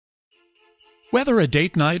Whether a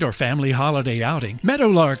date night or family holiday outing,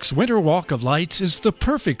 Meadowlark's Winter Walk of Lights is the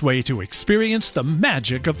perfect way to experience the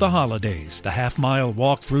magic of the holidays. The half-mile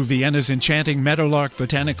walk through Vienna's enchanting Meadowlark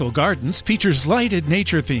Botanical Gardens features lighted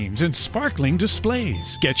nature themes and sparkling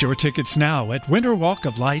displays. Get your tickets now at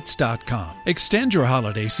winterwalkoflights.com. Extend your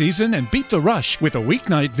holiday season and beat the rush with a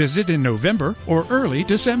weeknight visit in November or early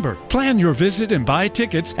December. Plan your visit and buy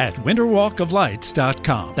tickets at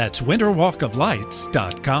winterwalkoflights.com. That's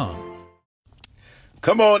winterwalkoflights.com.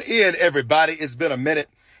 Come on in, everybody. It's been a minute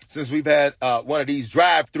since we've had one of these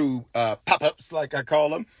drive-through pop-ups, like I call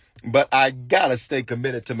them. But I gotta stay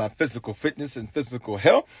committed to my physical fitness and physical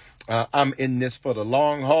health. I'm in this for the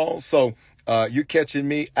long haul. So you're catching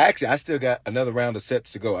me. Actually, I still got another round of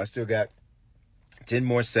sets to go. I still got 10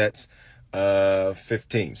 more sets.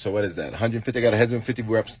 15. So what is that? 150. I got 150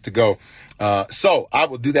 reps to go. So I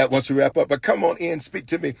will do that once we wrap up. But come on in, speak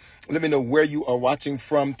to me. Let me know where you are watching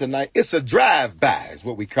from tonight. It's a drive-by is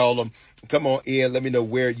what we call them. Come on in. Let me know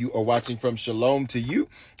where you are watching from. Shalom to you.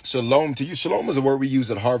 Shalom to you. Shalom is a word we use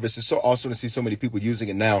at Harvest. It's so awesome to see so many people using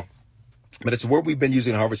it now. But it's a word we've been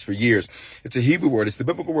using at Harvest for years. It's a Hebrew word. It's the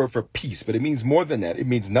biblical word for peace, but it means more than that. It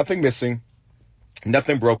means nothing missing,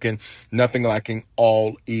 nothing broken, nothing lacking,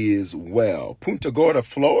 all is well. Punta Gorda,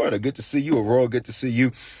 Florida, good to see you. Aurora, good to see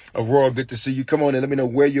you. Aurora, good to see you. Come on in, let me know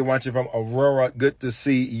where you're watching from. Aurora, good to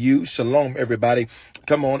see you. Shalom, everybody.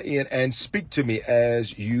 Come on in and speak to me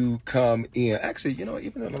as you come in. Actually, you know,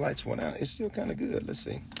 even though the lights went out, it's still kind of good. Let's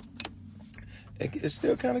see. It's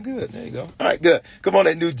still kind of good. There you go. All right, good. Come on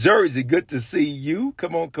in New Jersey. Good to see you.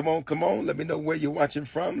 Come on, come on, come on. Let me know where you're watching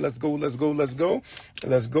from. Let's go, let's go, let's go.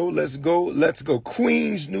 Let's go, let's go, let's go.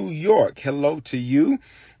 Queens, New York. Hello to you.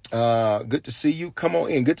 Good to see you. Come on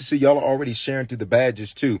in. Good to see y'all are already sharing through the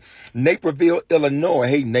badges too. Naperville, Illinois.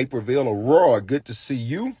 Hey, Naperville, Aurora. Good to see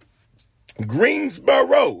you.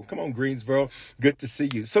 Greensboro. Come on, Greensboro. Good to see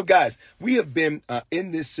you. So, guys, we have been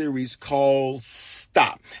in this series called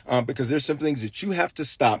Stop, because there's some things that you have to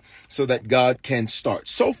stop so that God can start.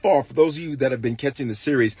 So far, for those of you that have been catching the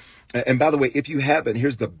series, and by the way, if you haven't,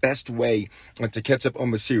 here's the best way to catch up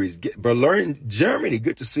on the series. Berlin, Germany,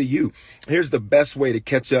 good to see you. Here's the best way to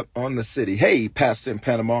catch up on the city. Hey, Pastor in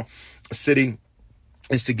Panama City,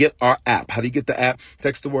 is to get our app. How do you get the app?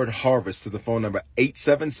 Text the word harvest to the phone number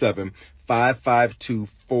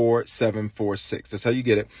 877-552-4746. That's how you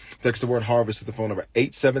get it. Text the word harvest to the phone number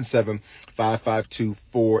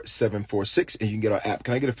 877-552-4746, and you can get our app.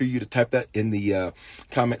 Can I get a few of you to type that in the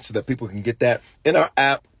comments so that people can get that? In our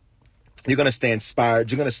app, you're going to stay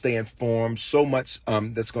inspired. You're going to stay informed. So much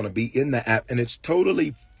that's going to be in the app, and it's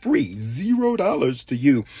totally free, $0 to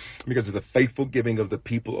you, because of the faithful giving of the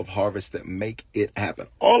people of Harvest that make it happen.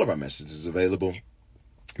 All of our messages available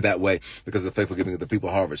that way because of the faithful giving of the people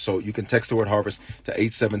of Harvest. So you can text the word harvest to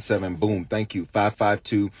 877, boom, thank you,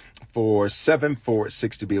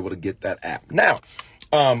 552-4746 to be able to get that app. Now,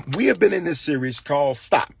 we have been in this series called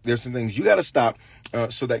Stop. There's some things you got to stop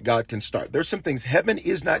so that God can start. There's some things heaven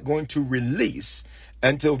is not going to release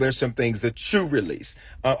until there's some things that you release.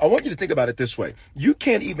 I want you to think about it this way. You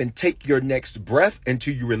can't even take your next breath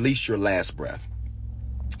until you release your last breath.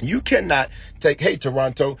 You cannot take, hey,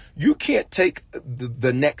 Toronto, you can't take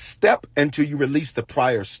the next step until you release the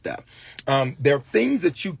prior step. There are things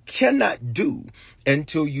that you cannot do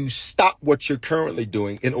until you stop what you're currently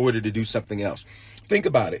doing in order to do something else. Think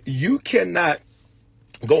about it. You cannot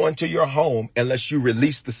go into your home unless you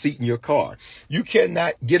release the seat in your car. You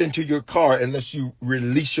cannot get into your car unless you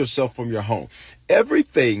release yourself from your home.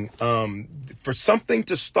 Everything, for something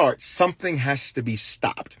to start, something has to be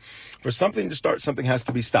stopped. For something to start, something has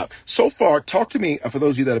to be stopped. So far, talk to me, for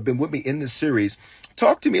those of you that have been with me in this series,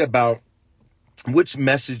 talk to me about which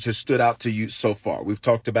message has stood out to you so far. We've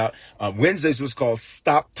talked about Wednesdays was called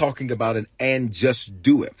Stop Talking About It and Just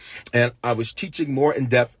Do It. And I was teaching more in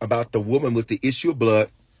depth about the woman with the issue of blood.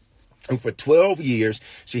 And for 12 years,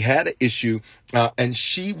 she had an issue, and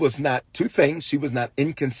she was not two things. She was not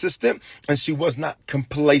inconsistent, and she was not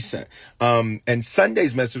complacent. And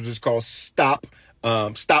Sunday's message was called Stop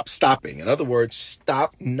Stopping. In other words,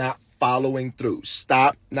 stop not following through.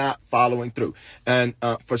 Stop not following through. And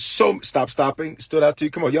Stop Stopping stood out to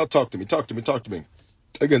you. Come on, y'all talk to me.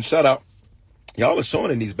 Again, shout out. Y'all are showing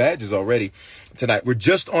in these badges already tonight. We're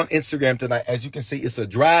just on Instagram tonight. As you can see, it's a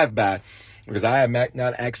drive-by because I am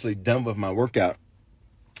not actually done with my workout.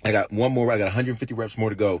 I got one more. I got 150 reps more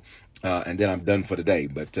to go, and then I'm done for the day.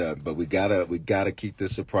 But we gotta keep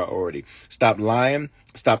this a priority. Stop lying.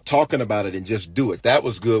 Stop talking about it and just do it. That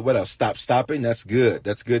was good. What else? Stop stopping. That's good.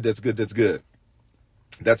 That's good.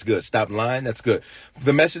 That's good. Stop lying. That's good.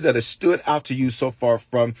 The message that has stood out to you so far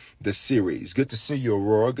from the series. Good to see you,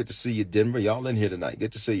 Aurora. Good to see you, Denver. Y'all in here tonight.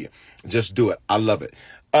 Good to see you. Just do it. I love it.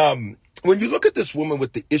 When you look at this woman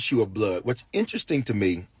with the issue of blood, what's interesting to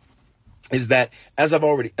me is that, as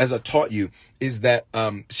I taught you, is that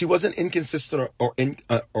she wasn't inconsistent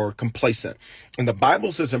or complacent. And the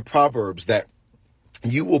Bible says in Proverbs that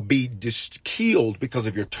you will be killed because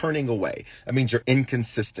of your turning away. That means your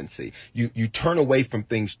inconsistency. You turn away from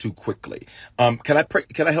things too quickly. Can I pray?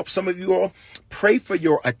 Can I help some of you all? Pray for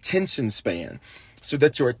your attention span, so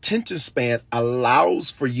that your attention span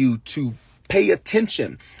allows for you to pay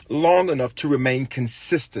attention long enough to remain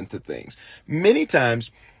consistent to things. Many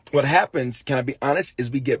times, what happens, can I be honest, is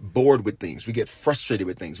we get bored with things. We get frustrated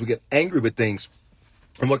with things. We get angry with things.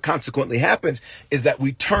 And what consequently happens is that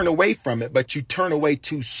we turn away from it, but you turn away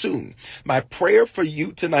too soon. My prayer for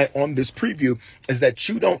you tonight on this preview is that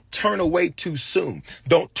you don't turn away too soon.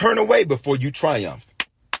 Don't turn away before you triumph.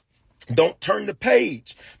 Don't turn the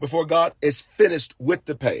page before God is finished with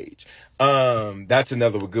the page. That's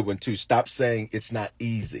another good one too. Stop saying it's not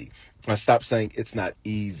easy. Stop saying it's not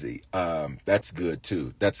easy. That's good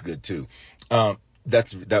too. That's good too.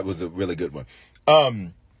 That was a really good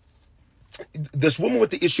one. This woman with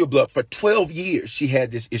the issue of blood, for 12 years, she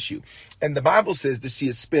had this issue. And the Bible says that she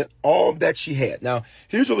had spent all that she had. Now,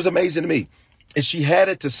 here's what was amazing to me, is she had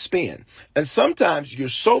it to spend. And sometimes you're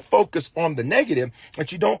so focused on the negative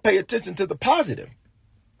that you don't pay attention to the positive.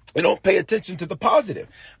 You don't pay attention to the positive.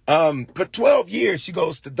 For 12 years, she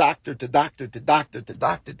goes to doctor, to doctor, to doctor, to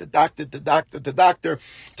doctor, to doctor, to doctor, to doctor,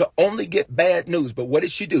 to only get bad news. But what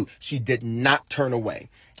did she do? She did not turn away.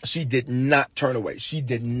 She did not turn away. She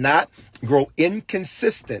did not grow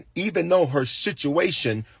inconsistent, even though her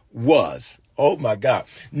situation was. Oh my God.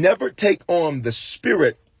 Never take on the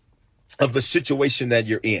spirit of the situation that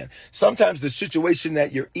you're in. Sometimes the situation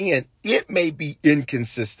that you're in, it may be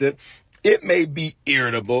inconsistent. It may be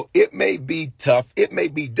irritable. It may be tough. It may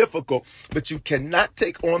be difficult, but you cannot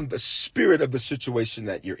take on the spirit of the situation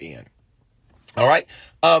that you're in. All right.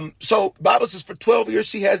 So Bible says for 12 years,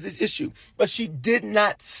 she has this issue, but she did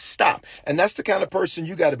not stop. And that's the kind of person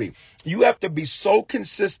you got to be. You have to be so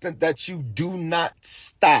consistent that you do not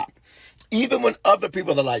stop. Even when other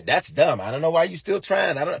people are like, that's dumb. I don't know why you're still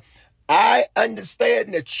trying. I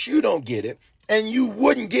understand that you don't get it and you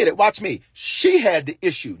wouldn't get it. Watch me. She had the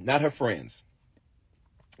issue, not her friends.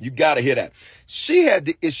 You got to hear that. She had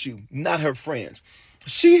the issue, not her friends.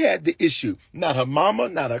 She had the issue, not her mama,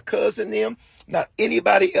 not her cousin, them. Not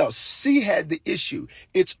anybody else. She had the issue.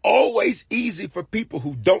 It's always easy for people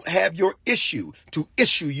who don't have your issue to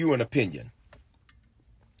issue you an opinion.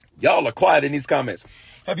 Y'all are quiet in these comments.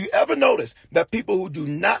 Have you ever noticed that people who do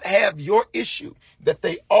not have your issue, that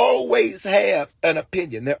they always have an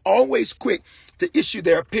opinion? They're always quick to issue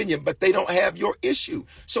their opinion, but they don't have your issue.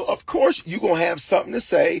 So of course you're going to have something to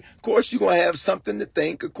say. Of course you're going to have something to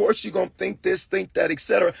think. Of course you're going to think this, think that,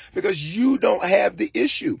 etc. because you don't have the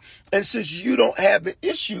issue. And since you don't have the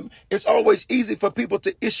issue, it's always easy for people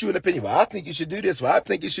to issue an opinion. Well, I think you should do this. Well, I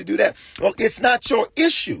think you should do that. Well, it's not your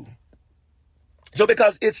issue. So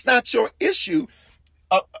because it's not your issue,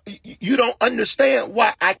 you don't understand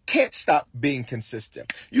why I can't stop being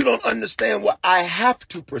consistent. You don't understand why I have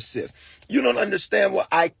to persist. You don't understand why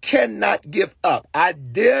I cannot give up. I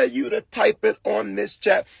dare you to type it on this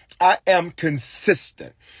chat. I am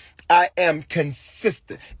consistent. I am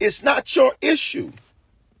consistent. It's not your issue.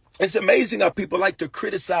 It's amazing how people like to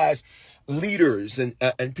criticize leaders and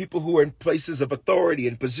people who are in places of authority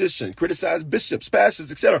and position, criticize bishops,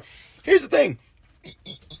 pastors, etc. Here's the thing.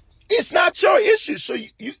 It's not your issue. So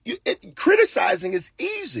criticizing is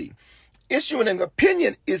easy. Issuing an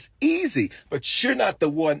opinion is easy, but you're not the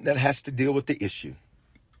one that has to deal with the issue.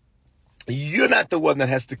 You're not the one that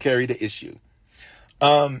has to carry the issue.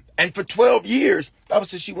 And for 12 years, the Bible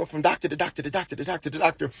says she went from doctor to doctor to doctor to doctor to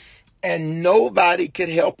doctor, and nobody could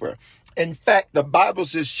help her. In fact, the Bible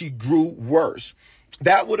says she grew worse.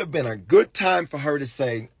 That would have been a good time for her to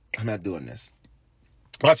say, I'm not doing this.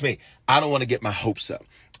 Watch me. I don't want to get my hopes up.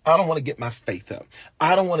 I don't want to get my faith up.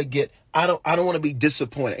 I don't want to be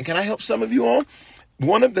disappointed. And can I help some of you on?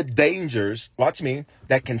 One of the dangers, watch me,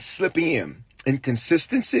 that can slip in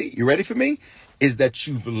consistency, you ready for me, is that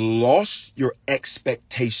you've lost your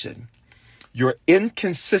expectation. You're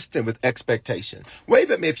inconsistent with expectation. Wave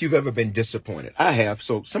at me if you've ever been disappointed. I have,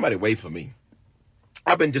 so somebody wave for me.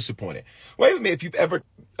 I've been disappointed. Wave at me if you've ever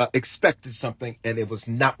expected something and it was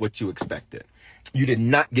not what you expected. You did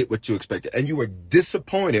not get what you expected and you were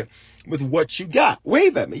disappointed with what you got.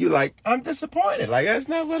 Wave at me. You're like, I'm disappointed. Like, that's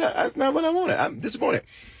not what I wanted. I'm disappointed.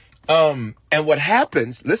 And what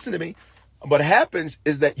happens, listen to me, What happens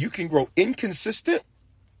is that you can grow inconsistent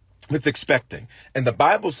with expecting. And the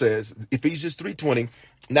Bible says, Ephesians 3:20,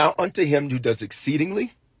 now unto him who does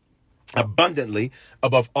exceedingly abundantly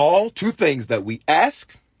above all two things that we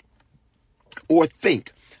ask or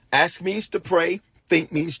think. Ask means to pray.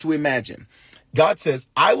 Think means to imagine. God says,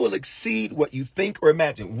 I will exceed what you think or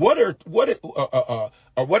imagine. What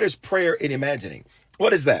is prayer and imagining?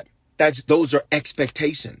 What is that? Those are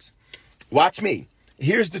expectations. Watch me.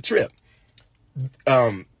 Here's the trip.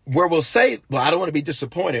 Where we'll say, well, I don't want to be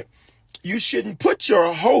disappointed. You shouldn't put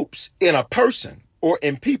your hopes in a person or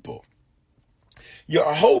in people.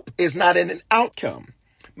 Your hope is not in an outcome.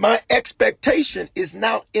 My expectation is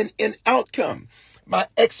not in an outcome. My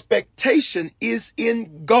expectation is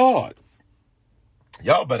in God.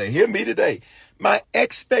 Y'all better hear me today. My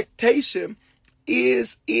expectation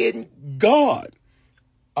is in God.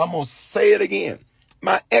 I'm going to say it again.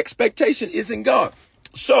 My expectation is in God.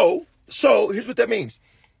 So here's what that means.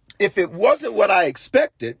 If it wasn't what I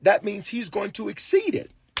expected, that means he's going to exceed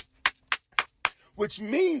it. Which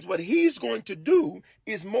means what he's going to do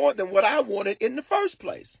is more than what I wanted in the first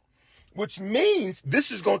place. Which means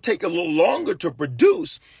this is going to take a little longer to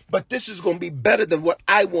produce, but this is going to be better than what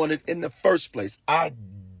I wanted in the first place. I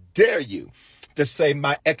dare you to say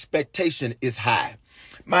my expectation is high.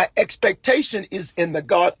 My expectation is in the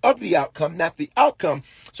God of the outcome, not the outcome.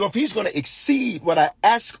 So if he's going to exceed what I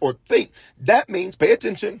ask or think, that means, pay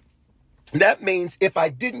attention, that means if I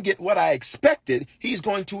didn't get what I expected, he's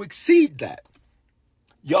going to exceed that.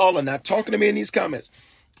 Y'all are not talking to me in these comments.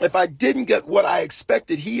 If I didn't get what I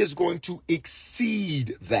expected, he is going to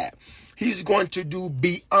exceed that. He's going to do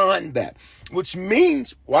beyond that, which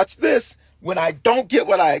means, watch this, when I don't get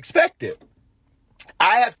what I expected,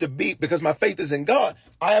 I have to be, because my faith is in God,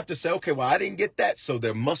 I have to say, okay, well, I didn't get that, so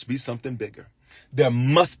there must be something bigger. There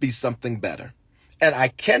must be something better. And I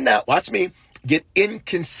cannot, watch me, get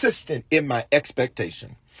inconsistent in my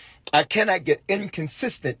expectation. I cannot get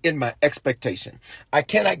inconsistent in my expectation. I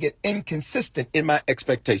cannot get inconsistent in my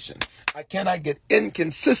expectation. I cannot get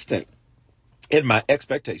inconsistent in my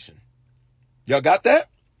expectation. Y'all got that?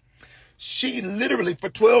 She literally for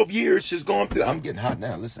 12 years she's going through. I'm getting hot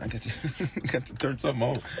now. Listen, I got to turn something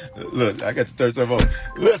on. Look, I got to turn something on.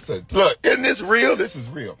 Listen, look, isn't this real? This is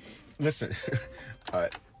real. Listen. All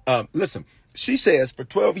right. Listen, she says for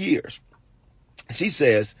 12 years, she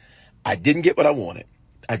says, I didn't get what I wanted.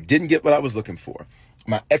 I didn't get what I was looking for.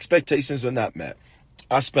 My expectations were not met.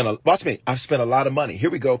 I've spent a lot of money.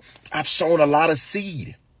 Here we go. I've sown a lot of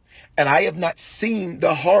seed and I have not seen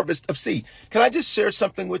the harvest of seed. Can I just share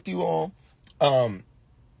something with you all?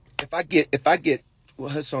 If I get,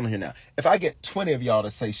 well, what's on here now? If I get 20 of y'all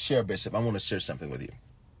to say share, Bishop, I want to share something with you.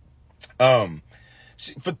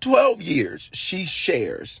 For 12 years, she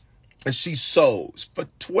shares. And she sows for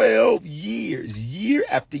 12 years, year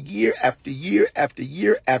after year, after year, after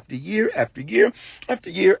year, after year, after year, after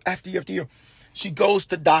year, after year, after year. She goes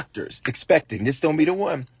to doctors expecting this don't be the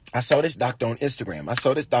one. I saw this doctor on Instagram. I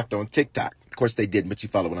saw this doctor on TikTok. Of course they didn't, but you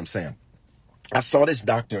follow what I'm saying. I saw this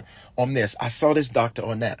doctor on this. I saw this doctor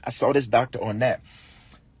on that. I saw this doctor on that.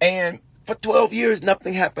 And for 12 years,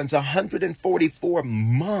 nothing happens. 144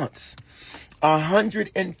 months.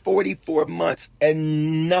 144 months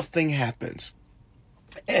and nothing happens.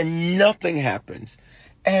 And nothing happens.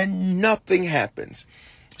 And nothing happens.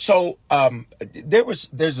 So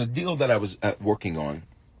there's a deal that I was working on.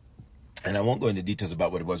 And I won't go into details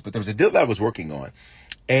about what it was, but there was a deal that I was working on.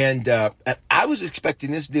 And I was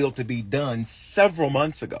expecting this deal to be done several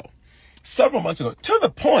months ago, to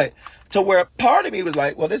the point to where part of me was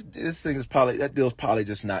like, well, this thing is probably, that deal's probably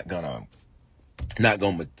just not gonna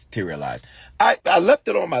materialize. I left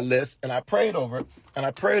it on my list and I prayed over it and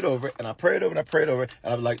I prayed over it and I prayed over it and I prayed over it.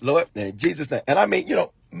 And I was like, Lord, in Jesus' name. And I mean, you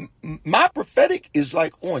know, my prophetic is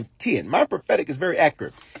like on 10. My prophetic is very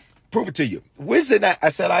accurate. Prove it to you. Wednesday night, I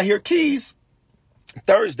said, I hear keys.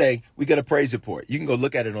 Thursday, we get a praise report. You can go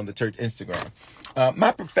look at it on the church Instagram.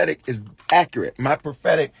 My prophetic is accurate. My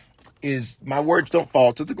prophetic is, my words don't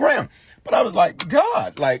fall to the ground. But I was like,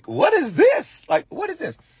 God, like, what is this? Like, what is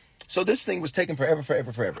this? So this thing was taking forever.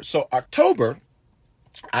 So October,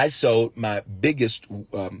 I sold my biggest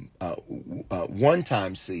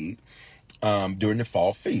one-time seed during the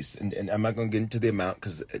fall feast. And I'm not going to get into the amount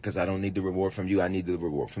because I don't need the reward from you. I need the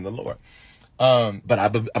reward from the Lord. But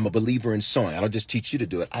I'm a believer in sowing. I don't just teach you to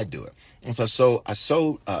do it. I do it. And so I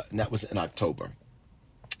sowed, and that was in October.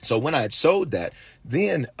 So when I had sowed that,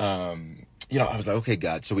 then, I was like, okay,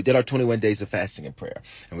 God. So we did our 21 days of fasting and prayer.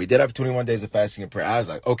 And we did our 21 days of fasting and prayer. I was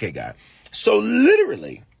like, okay, God. So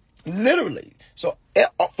literally, Literally. So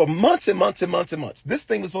for months and months and months and months, this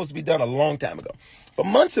thing was supposed to be done a long time ago. For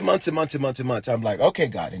months and months and months and months and months, I'm like, okay,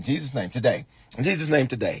 God, in Jesus' name today, in Jesus' name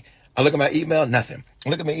today. I look at my email, nothing.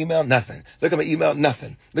 Look at my email, nothing. Look at my email,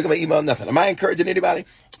 nothing. Look at my email, nothing. Am I encouraging anybody?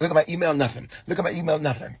 Look at my email, nothing. Look at my email,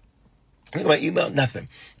 nothing. Look at my email, nothing.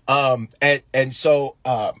 So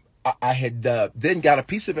I had then got a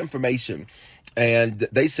piece of information, and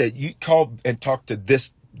they said, you called and talked to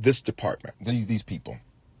this department, these people.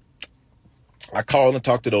 I called and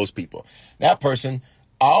talked to those people. That person,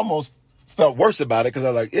 I almost felt worse about it because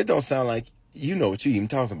I was like, it don't sound like you know what you even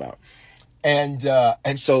talking about. And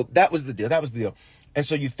so that was the deal. And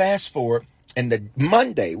so you fast forward, and the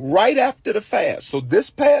Monday, right after the fast, so this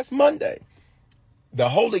past Monday, the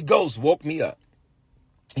Holy Ghost woke me up.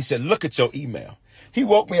 He said, look at your email. He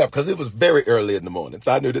woke me up because it was very early in the morning.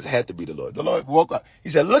 So I knew this had to be the Lord. The Lord woke up. He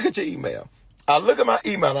said, look at your email. I look at my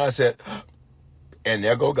email and I said, and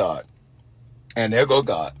there go God. And there go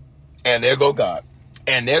God. And there go God.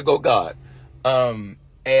 And there go God. And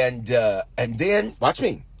then, watch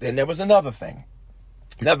me. Then there was another thing.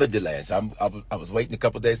 Another delay. So I was waiting a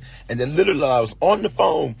couple of days. And then literally I was on the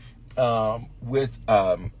phone with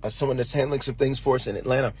someone that's handling some things for us in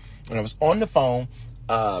Atlanta. And I was on the phone.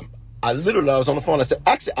 I was on the phone. I said,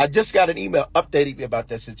 actually, I just got an email updating me about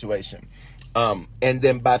that situation. And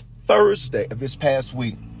then by Thursday of this past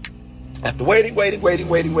week, after waiting,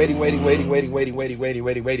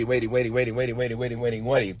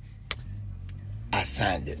 I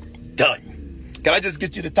signed it. Done. Can I just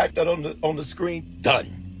get you to type that on the screen?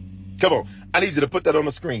 Done. Come on. I need you to put that on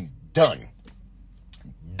the screen. Done.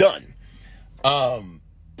 Done.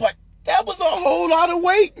 But that was a whole lot of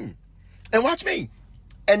waiting. And watch me.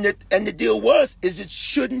 And the deal is it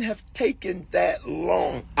shouldn't have taken that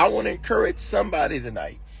long. I want to encourage somebody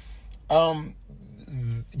tonight.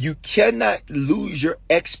 You cannot lose your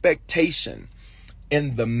expectation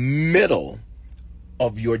in the middle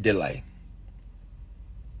of your delay.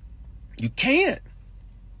 You can't.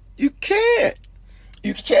 You can't.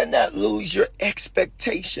 You cannot lose your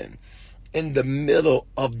expectation in the middle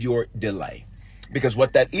of your delay. Because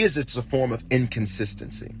what that is, it's a form of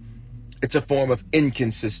inconsistency. It's a form of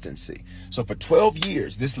inconsistency. So for 12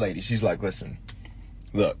 years, this lady, she's like, listen,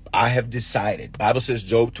 look, I have decided. Bible says,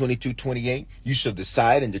 Job 22:28, you shall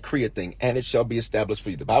decide and decree a thing, and it shall be established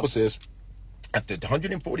for you. The Bible says, after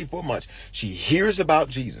 144 months, she hears about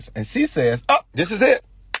Jesus, and she says, oh, this is it.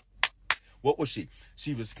 What was she?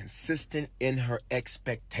 She was consistent in her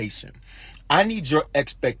expectation. I need your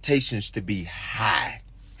expectations to be high.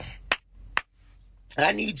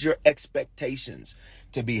 I need your expectations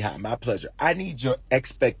to be high. My pleasure. I need your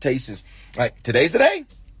expectations. Like, today's the day.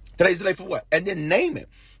 Today's the day for what? And then name it.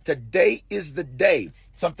 Today is the day.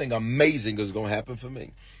 Something amazing is going to happen for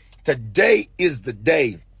me. Today is the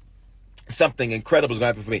day. Something incredible is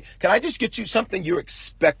going to happen for me. Can I just get you something you're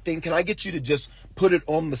expecting? Can I get you to just put it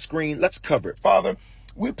on the screen? Let's cover it. Father,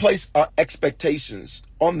 we place our expectations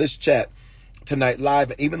on this chat tonight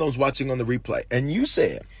live, and even those watching on the replay. And you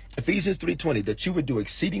said, Ephesians 3:20, that you would do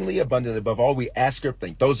exceedingly abundantly above all we ask or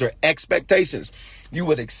think. Those are expectations. You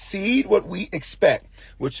would exceed what we expect,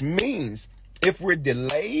 which means if we're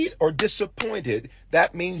delayed or disappointed,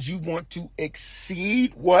 that means you want to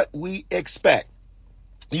exceed what we expect.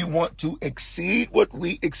 You want to exceed what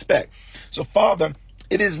we expect. So, Father,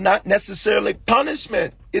 it is not necessarily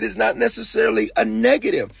punishment. It is not necessarily a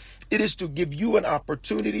negative. It is to give you an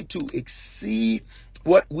opportunity to exceed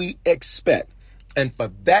what we expect. And for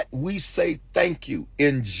that, we say thank you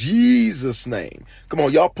in Jesus' name. Come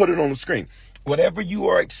on, y'all put it on the screen. Whatever you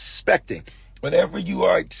are expecting, whatever you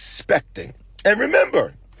are expecting. And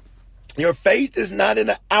remember, your faith is not in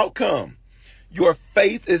the outcome. Your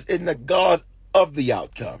faith is in the God of the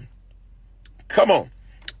outcome. Come on.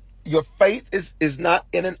 Your faith is not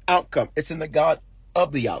in an outcome. It's in the God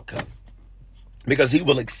of the outcome. Because he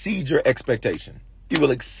will exceed your expectation. He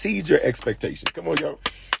will exceed your expectation. Come on, y'all.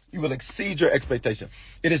 You will exceed your expectation.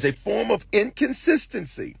 It is a form of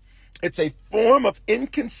inconsistency. It's a form of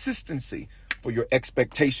inconsistency for your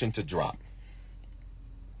expectation to drop.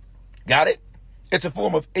 Got it? It's a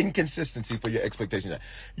form of inconsistency for your expectation.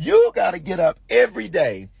 You got to get up every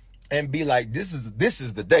day and be like, this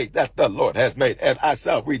is the day that the Lord has made, and I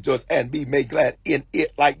shall rejoice and be made glad in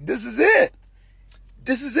it. Like, this is it.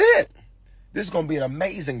 This is it. This is going to be an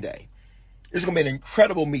amazing day. This is going to be an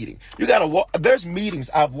incredible meeting. You got to walk. There's meetings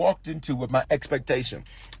I've walked into with my expectation.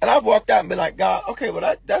 And I've walked out and been like, God, okay,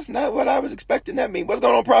 well, that's not what I was expecting that meeting. What's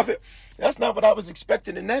going on, prophet? That's not what I was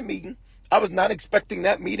expecting in that meeting. I was not expecting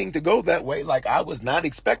that meeting to go that way. Like, I was not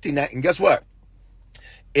expecting that. And guess what?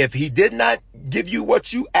 If he did not give you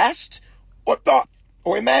what you asked or thought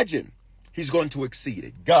or imagine. He's going to exceed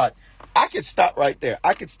it. God, I could stop right there.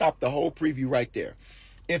 I could stop the whole preview right there.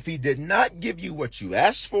 If he did not give you what you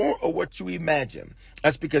asked for or what you imagine,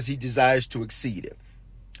 that's because he desires to exceed it.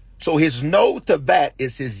 So his no to that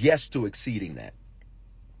is his yes to exceeding that.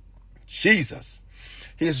 Jesus.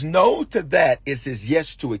 His no to that is his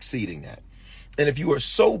yes to exceeding that. And if you are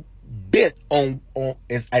so bent on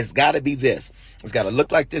it's got to be this, it's got to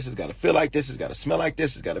look like this, it's got to feel like this, it's got to smell like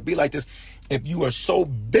this, it's got to be like this. If you are so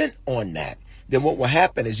bent on that, then what will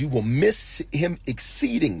happen is you will miss him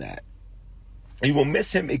exceeding that. You will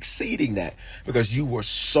miss him exceeding that because you were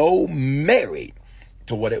so married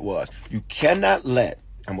to what it was. You cannot let,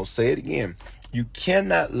 I'm going to say it again, you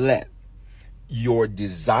cannot let your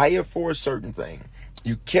desire for a certain thing,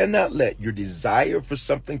 you cannot let your desire for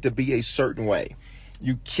something to be a certain way,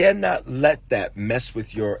 you cannot let that mess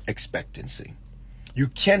with your expectancy. You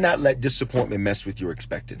cannot let disappointment mess with your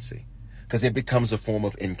expectancy because it becomes a form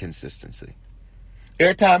of inconsistency.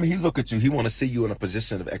 Every time he look at you, he want to see you in a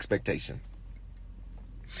position of expectation.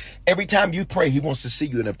 Every time you pray, he wants to see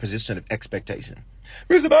you in a position of expectation.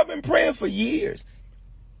 Because I've been praying for years.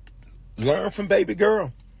 Learn from baby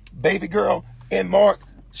girl. Baby girl in Mark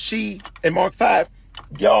 5,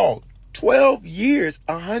 y'all, 12 years,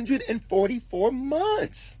 144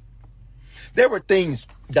 months. There were things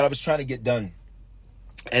that I was trying to get done,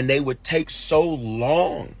 and they would take so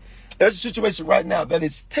long. There's a situation right now that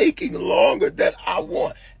is taking longer than I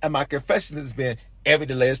want. And my confession has been every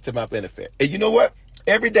delay is to my benefit. And you know what?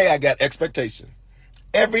 Every day I got expectation.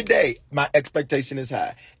 Every day my expectation is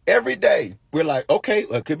high. Every day we're like, okay,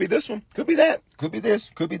 well, it could be this one, could be that, could be this,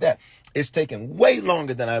 could be that. It's taking way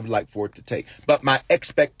longer than I would like for it to take. But my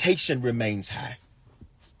expectation remains high.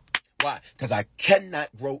 Why? Because I cannot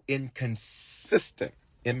grow inconsistent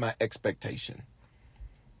in my expectation.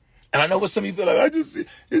 And I know what some of you feel like, I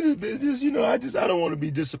don't want to be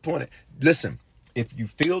disappointed. Listen, if you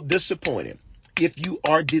feel disappointed, if you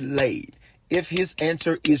are delayed, if his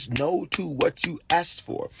answer is no to what you asked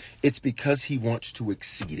for, it's because he wants to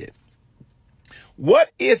exceed it.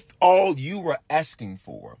 What if all you were asking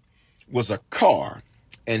for was a car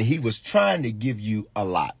and he was trying to give you a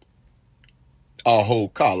lot, a whole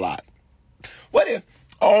car lot? What if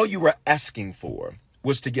all you were asking for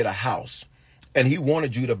was to get a house and he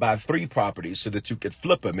wanted you to buy 3 properties so that you could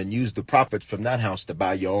flip them and use the profits from that house to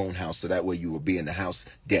buy your own house so that way you will be in the house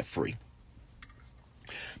debt free?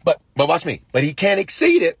 But watch me. But he can't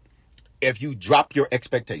exceed it if you drop your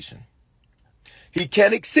expectation. He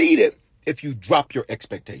can't exceed it if you drop your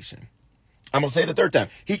expectation. I'm going to say it a third time.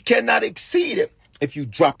 He cannot exceed it if you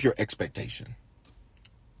drop your expectation.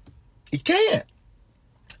 He can't.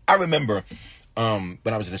 I remember when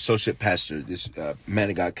I was an associate pastor, this man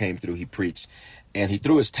of God came through, he preached, and he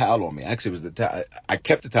threw his towel on me. Actually, it was the towel. I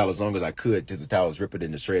kept the towel as long as I could till the towel was ripped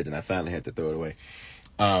into shreds, and I finally had to throw it away.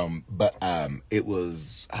 But it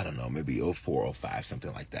was, I don't know, maybe 04, 05,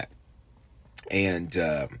 something like that. And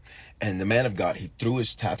the man of God, he threw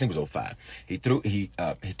his towel, I think it was 05. He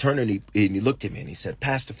turned and he looked at me and he said,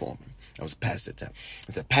 Pastor Foreman. I was a pastor at the time.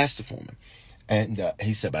 He said, Pastor Foreman. And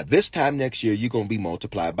he said, by this time next year, you're going to be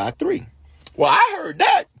multiplied by 3. Well, I heard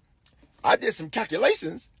that. I did some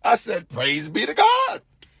calculations. I said, praise be to God.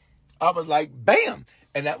 I was like, bam.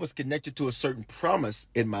 And that was connected to a certain promise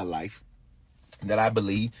in my life that I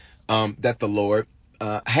believe that the Lord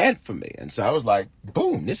had for me. And so I was like,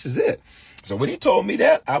 boom, this is it. So when he told me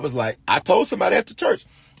that, I was like, I told somebody after church,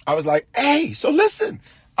 I was like, hey, so listen,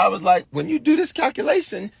 I was like, when you do this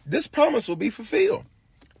calculation, this promise will be fulfilled.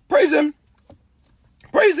 Praise him.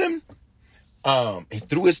 Praise him. He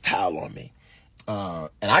threw his towel on me. And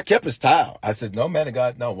I kept his towel. I said, no, man of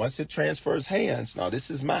God, no, once it transfers hands, no, this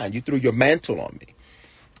is mine. You threw your mantle on me.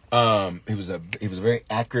 He was a very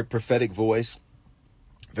accurate prophetic voice,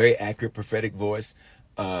 that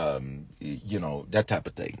type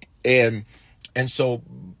of thing. And so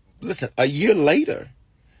listen, a year later,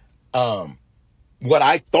 what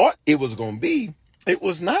I thought it was going to be, it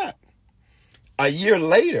was not. A year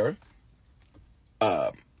later,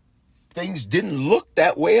 things didn't look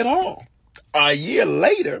that way at all. A year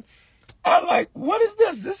later, I'm like, what is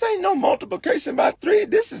this? This ain't no multiplication by 3.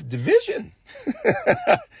 This is division.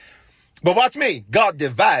 But watch me. God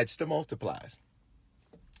divides to multiplies.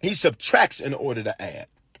 He subtracts in order to add.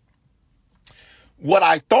 What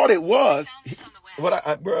I thought it was,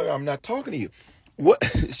 bro, I'm not talking to you. What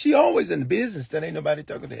she always in the business that ain't nobody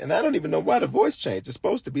talking to. And I don't even know why the voice changed. It's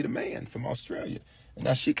supposed to be the man from Australia. And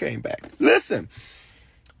now she came back. Listen,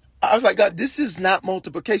 I was like, God, this is not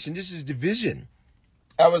multiplication. This is division.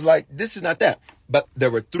 I was like, this is not that. But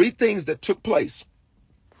there were 3 things that took place.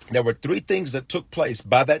 There were 3 things that took place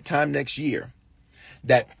by that time next year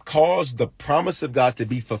that caused the promise of God to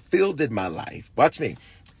be fulfilled in my life. Watch me.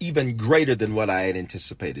 Even greater than what I had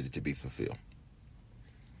anticipated it to be fulfilled.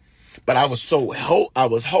 But I was I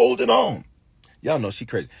was holding on. Y'all know she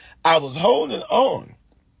crazy. I was holding on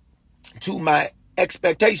to my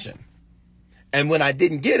expectation. And when I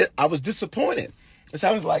didn't get it, I was disappointed. And so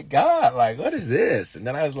I was like, God, like, what is this? And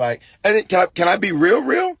then I was like, and then, can I be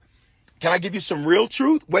real? Can I give you some real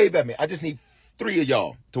truth? Wave at me. I just need 3 of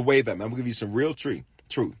y'all to wave at me. I'm going to give you some real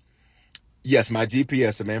truth. Yes, my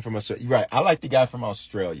GPS, a man from Australia. Right. I like the guy from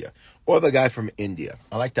Australia or the guy from India.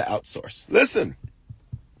 I like to outsource. Listen.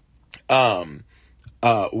 Wave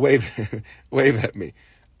at me.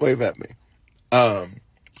 Wave at me.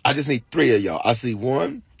 I just need 3 of y'all. I see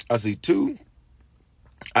 1. I see 2.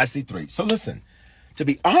 I see 3. So listen, to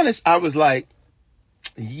be honest, I was like,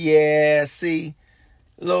 yeah, see,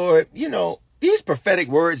 Lord, these prophetic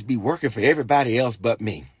words be working for everybody else but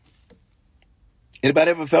me.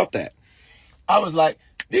 Anybody ever felt that? I was like,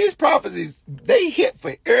 these prophecies, they hit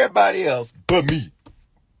for everybody else but me.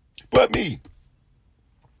 But me.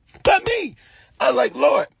 I'm like,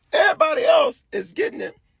 Lord, everybody else is getting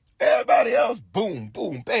it. Everybody else, boom,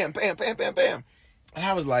 boom, bam, bam, bam, bam, bam. And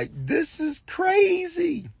I was like, this is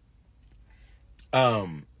crazy.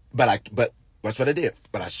 But that's what I did.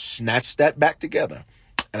 But I snatched that back together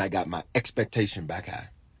and I got my expectation back high.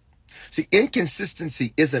 See,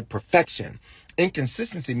 inconsistency isn't perfection.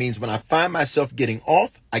 Inconsistency means when I find myself getting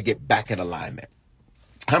off, I get back in alignment.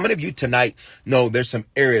 How many of you tonight know there's some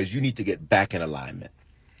areas you need to get back in alignment?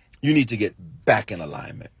 You need to get back in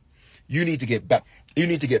alignment. You need to get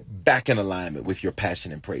back in alignment with your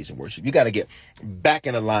passion and praise and worship. You got to get back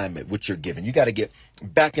in alignment with your giving. You got to get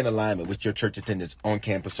back in alignment with your church attendance on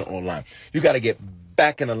campus or online. You got to get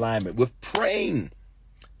back in alignment with praying.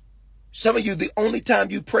 Some of you, the only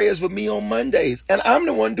time you pray is with me on Mondays, and I'm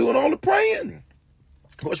the one doing all the praying.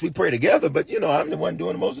 Of course, we pray together, but I'm the one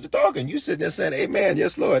doing most of the talking. You sitting there saying, amen,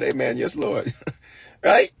 yes, Lord, amen, yes, Lord.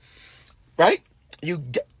 Right? You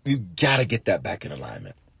got to get that back in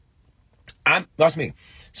alignment. Watch me.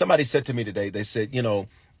 Somebody said to me today, they said,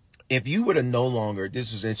 if you were to no longer,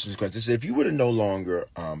 this is an interesting question. They said, if you were to no longer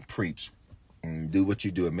preach and do what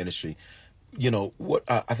you do in ministry, what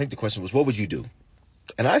I think the question was, what would you do?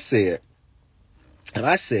 And I said, wait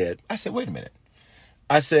a minute.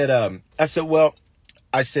 I said, I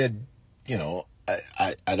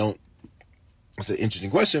don't, it's an interesting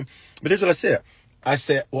question, but here's what I said. I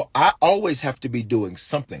said, well, I always have to be doing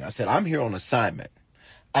something. I said, I'm here on assignment.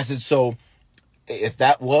 I said, so if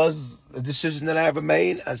that was a decision that I ever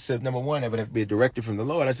made, I said, number one, I would have to be a directive from the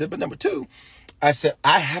Lord. I said, but number two, I said,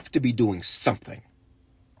 I have to be doing something.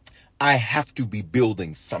 I have to be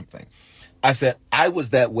building something. I said, I was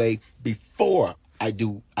that way before I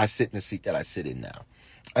sit in the seat that I sit in now.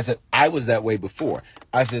 I said, I was that way before.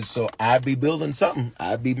 I said, so I'd be building something.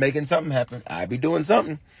 I'd be making something happen. I'd be doing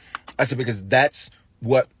something. I said, because that's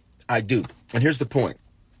what I do. And here's the point.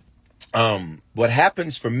 What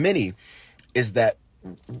happens for many is that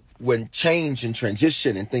when change and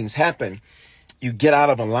transition and things happen, you get out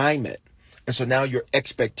of alignment. And so now your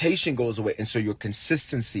expectation goes away. And so your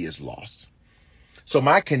consistency is lost. So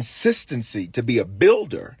my consistency to be a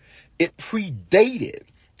builder, it predated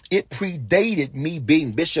me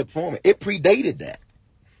being Bishop Foreman. It predated that.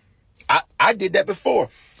 I did that before.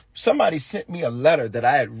 Somebody sent me a letter that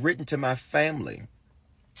I had written to my family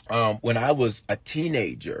when I was a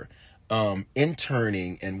teenager,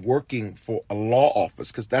 interning and working for a law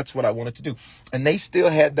office, because that's what I wanted to do. And they still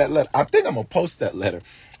had that letter. I think I'm going to post that letter.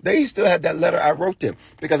 They still had that letter I wrote them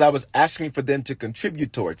because I was asking for them to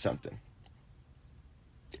contribute towards something.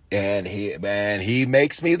 And he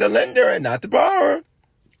makes me the lender and not the borrower.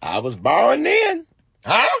 I was borrowing then.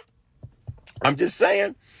 Huh? I'm just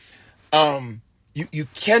saying. You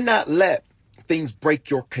cannot let things break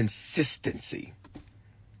your consistency.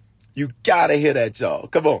 You gotta hear that, y'all.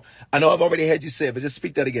 Come on. I know I've already had you say it, but just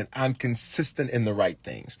speak that again. I'm consistent in the right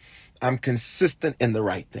things. I'm consistent in the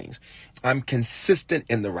right things. I'm consistent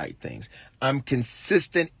in the right things. I'm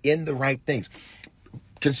consistent in the right things.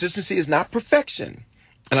 Consistency is not perfection.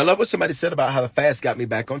 And I love what somebody said about how the fast got me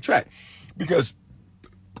back on track, because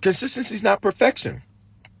consistency is not perfection.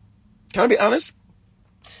 Can I be honest?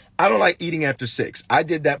 I don't like eating after 6. I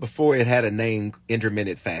did that before it had a name,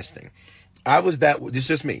 intermittent fasting. This is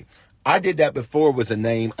just me. I did that before it was a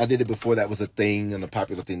name. I did it before that was a thing and a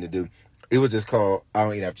popular thing to do. It was just called, I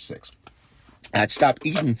don't eat after 6. I'd stopped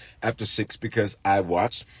eating after 6 because I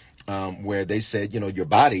watched where they said, your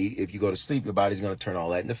body, if you go to sleep, your body's going to turn all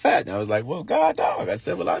that into fat. And I was like, well, God, dog. I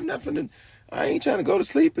said, well, I'm not going I ain't trying to go to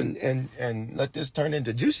sleep and let this turn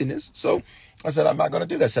into juiciness. So I said, I'm not going to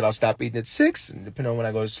do that. I said, I'll stop eating at 6. And depending on when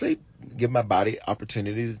I go to sleep, give my body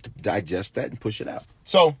opportunity to digest that and push it out.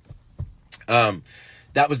 So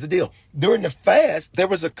that was the deal. During the fast, there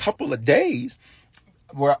was a couple of days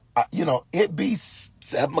where, it'd be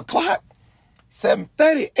 7 o'clock,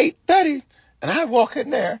 7:30, 8:30. And I'd walk in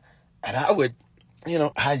there and I would,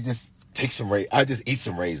 I just take I just eat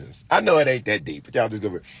some raisins. I know it ain't that deep, but y'all just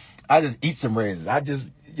go. I just eat some raisins. I just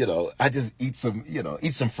eat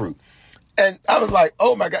some fruit. And I was like,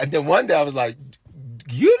 oh my God. And then one day I was like,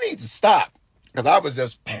 you need to stop. Because I was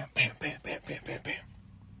just bam, bam, bam, bam, bam, bam, bam.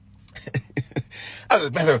 I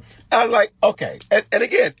was like, okay. And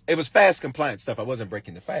again, it was fast compliant stuff. I wasn't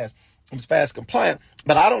breaking the fast. It was fast compliant,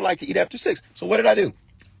 but I don't like to eat after 6. So what did I do?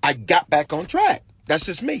 I got back on track. That's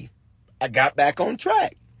just me. I got back on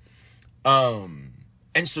track.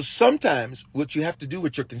 And so sometimes what you have to do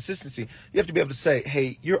with your consistency, you have to be able to say,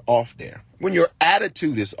 hey, you're off there. When your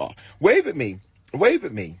attitude is off, wave at me.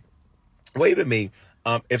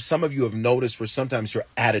 If some of you have noticed where sometimes your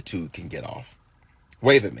attitude can get off,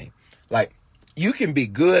 wave at me. Like, you can be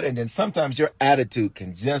good, and then sometimes your attitude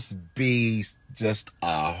can just be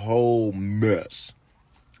a whole mess.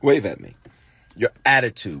 Wave at me. Your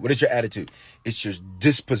attitude. What is your attitude? It's your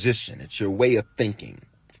disposition. It's your way of thinking.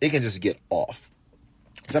 It can just get off.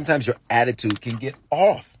 Sometimes your attitude can get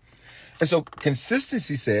off. And so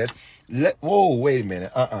consistency says, wait a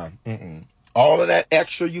minute. All of that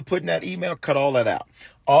extra you put in that email, cut all that out.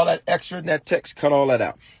 All that extra in that text, cut all that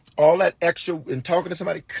out. All that extra in talking to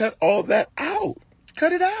somebody, cut all that out.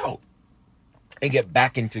 Cut it out. And get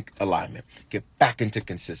back into alignment. Get back into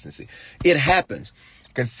consistency. It happens.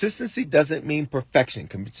 Consistency doesn't mean perfection.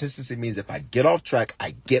 Consistency means if I get off track,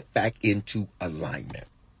 I get back into alignment.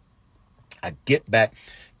 I get back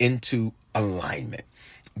into alignment.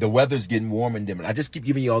 The weather's getting warm and dim. I just keep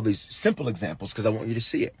giving you all these simple examples because I want you to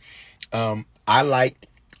see it. As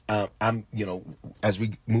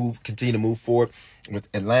we continue to move forward with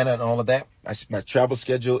Atlanta and all of that, my travel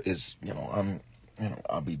schedule is,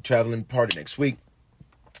 I'll be traveling part of next week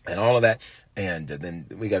and all of that. And then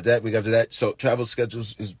we got that. So travel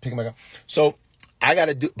schedules is picking back up. So I got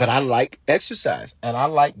to but I like exercise and I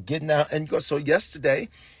like getting out and go. So yesterday,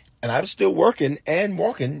 and I was still working and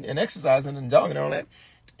walking and exercising and jogging and all that.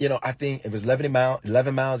 I think it was 11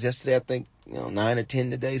 miles yesterday. I think, 9 or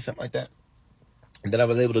 10 today, something like that. And that I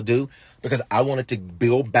was able to do because I wanted to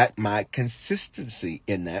build back my consistency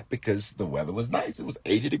in that because the weather was nice. It was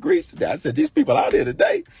 80 degrees today. I said, these people out here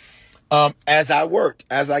today, as I worked,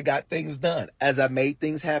 as I got things done, as I made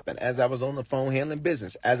things happen, as I was on the phone handling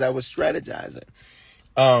business, as I was strategizing.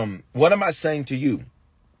 What am I saying to you?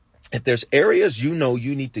 If there's areas you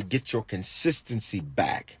need to get your consistency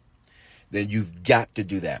back, then you've got to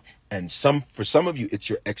do that. And for some of you, it's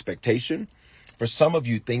your expectation. For some of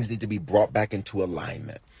you, things need to be brought back into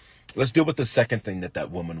alignment. Let's deal with the second thing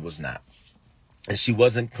that woman was not. And she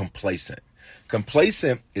wasn't complacent.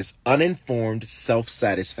 Complacent is uninformed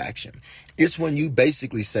self-satisfaction. It's when you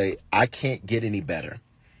basically say, I can't get any better.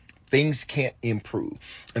 Things can't improve.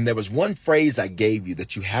 And there was one phrase I gave you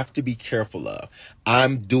that you have to be careful of.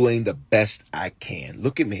 I'm doing the best I can.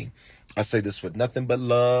 Look at me. I say this with nothing but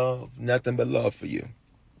love for you.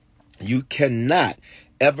 You cannot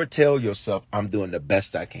ever tell yourself, I'm doing the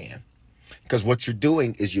best I can. Because what you're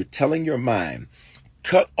doing is you're telling your mind,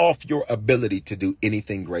 cut off your ability to do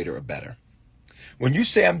anything greater or better. When you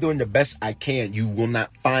say I'm doing the best I can, you will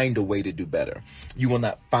not find a way to do better. You will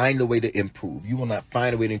not find a way to improve. You will not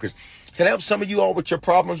find a way to increase. Can I help some of you all with your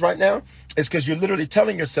problems right now? It's because you're literally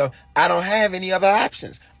telling yourself, I don't have any other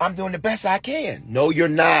options. I'm doing the best I can. No, you're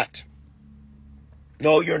not.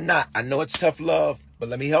 No, you're not. I know it's tough love, but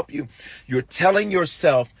let me help you. You're telling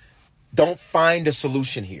yourself, don't find a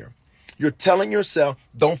solution here. You're telling yourself,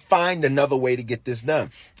 don't find another way to get this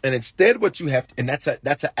done. And instead what you have, and that's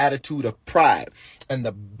an attitude of pride. And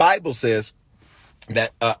the Bible says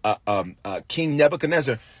that King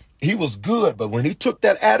Nebuchadnezzar, he was good, but when he took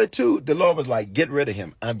that attitude, the Lord was like, get rid of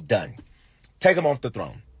him. I'm done. Take him off the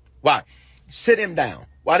throne. Why? Sit him down.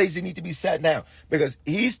 Why does he need to be sat down? Because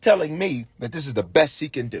he's telling me that this is the best he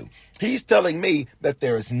can do. He's telling me that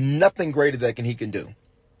there is nothing greater that he can do.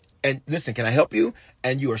 And listen, can I help you?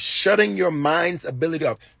 And you are shutting your mind's ability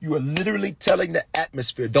off. You are literally telling the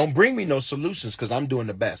atmosphere, don't bring me no solutions because I'm doing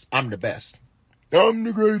the best. I'm the best. I'm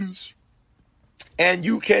the greatest. And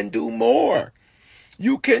you can do more.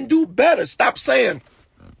 You can do better. Stop saying,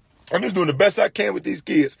 I'm just doing the best I can with these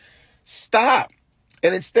kids. Stop.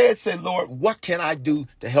 And instead say, Lord, what can I do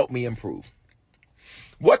to help me improve?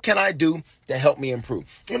 What can I do to help me improve?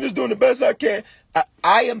 I'm just doing the best I can.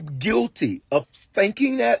 I am guilty of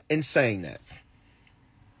thinking that and saying that.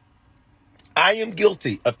 I am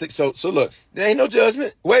guilty of so look, there ain't no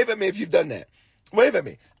judgment. Wave at me if you've done that. Wave at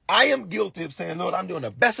me. I am guilty of saying, Lord, I'm doing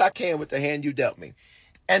the best I can with the hand you dealt me.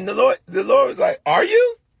 And the Lord was like, are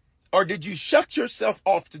you? Or did you shut yourself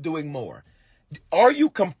off to doing more? Are you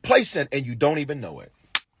complacent and you don't even know it?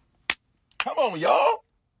 Come on, y'all.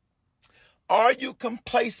 Are you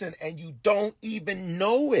complacent and you don't even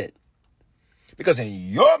know it? Because in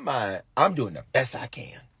your mind, I'm doing the best I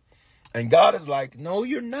can. And God is like, no,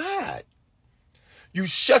 you're not. You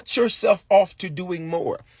shut yourself off to doing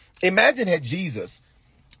more. Imagine had Jesus,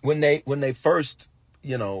 when they first,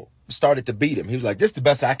 started to beat him, he was like, this is the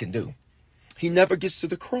best I can do. He never gets to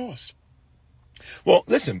the cross. Well,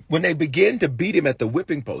 listen, when they begin to beat him at the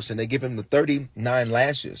whipping post and they give him the 39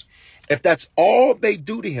 lashes, if that's all they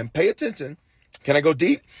do to him, pay attention. Can I go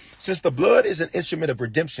deep? Since the blood is an instrument of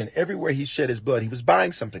redemption, everywhere he shed his blood, he was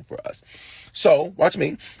buying something for us. So watch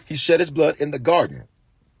me. He shed his blood in the garden.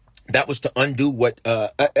 That was to undo what,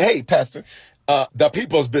 hey, Pastor, the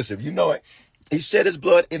people's bishop, you know it. He shed his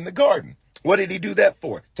blood in the garden. What did he do that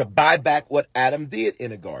for? To buy back what Adam did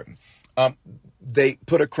in a garden. They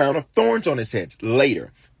put a crown of thorns on his head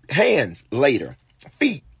later. Hands later.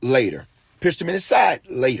 Feet later. Pierced him in his side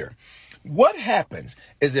later. What happens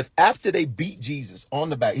is if after they beat Jesus on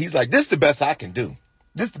the back, he's like, this is the best I can do.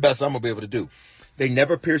 This is the best I'm going to be able to do. They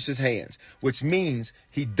never pierce his hands, which means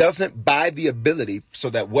he doesn't buy the ability so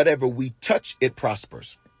that whatever we touch, it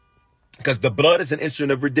prospers. Because the blood is an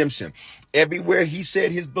instrument of redemption. Everywhere he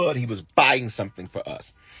shed his blood, he was buying something for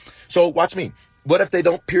us. So watch me. What if they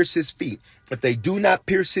don't pierce his feet? If they do not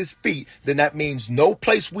pierce his feet, then that means no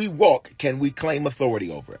place we walk can we claim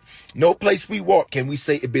authority over it. No place we walk can we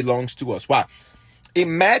say it belongs to us. Why?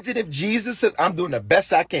 Imagine if Jesus said, I'm doing the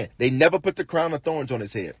best I can. They never put the crown of thorns on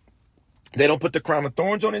his head. They don't put the crown of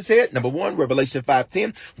thorns on his head. Number one, Revelation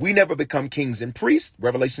 5:10. We never become kings and priests.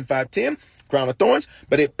 Revelation 5:10, crown of thorns,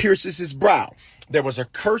 but it pierces his brow. There was a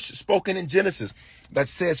curse spoken in Genesis that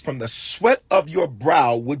says, from the sweat of your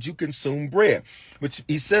brow would you consume bread, which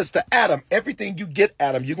he says to Adam, everything you get,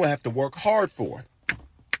 Adam, you're going to have to work hard for.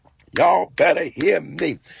 Y'all better hear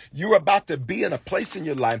me. You're about to be in a place in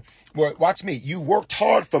your life where, watch me, you worked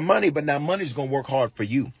hard for money, but now money's going to work hard for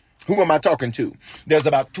you. Who am I talking to? There's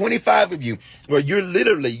about 25 of you where you're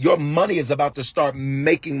literally, your money is about to start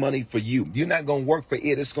making money for you. You're not going to work for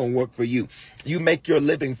it. It's going to work for you. You make your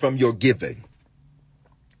living from your giving.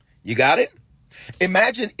 You got it?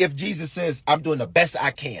 Imagine if Jesus says, I'm doing the best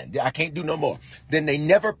I can. I can't do no more. Then they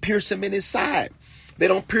never pierce him in his side. They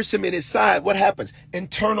don't pierce him in his side. What happens?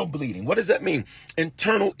 Internal bleeding. What does that mean?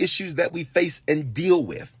 Internal issues that we face and deal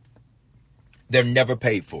with. They're never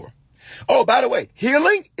paid for. Oh, by the way,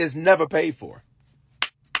 healing is never paid for.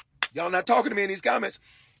 Y'all not talking to me in these comments.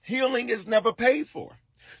 Healing is never paid for.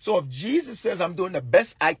 So if Jesus says, I'm doing the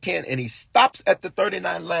best I can, and he stops at the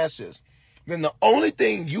 39 lashes, then the only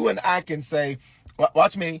thing you and I can say,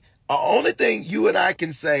 watch me, the only thing you and I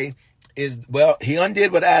can say is, well, he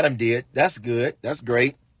undid what Adam did. That's good. That's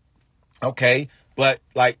great. Okay. But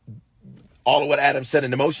like all of what Adam said in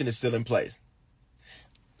the motion is still in place.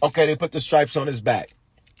 Okay. They put the stripes on his back.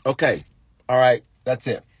 Okay. All right. That's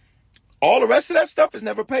it. All the rest of that stuff is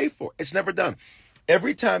never paid for. It's never done.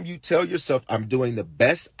 Every time you tell yourself, I'm doing the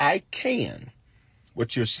best I can,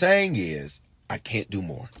 what you're saying is, I can't do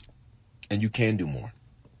more. And you can do more.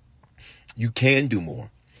 You can do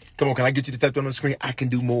more. Come on, can I get you to type that on the screen? I can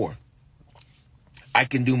do more. I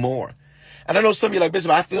can do more. And I know some of you are like, Bishop,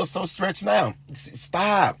 I feel so stretched now.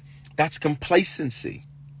 Stop. That's complacency.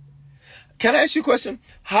 Can I ask you a question?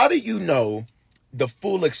 How do you know the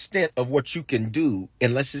full extent of what you can do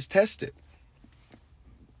unless it's tested?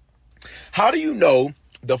 How do you know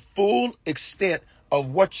the full extent of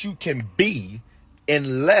what you can be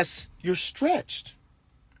unless you're stretched?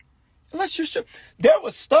 Unless you're stretched. There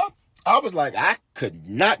was stuff I was like, I could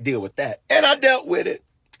not deal with that. And I dealt with it.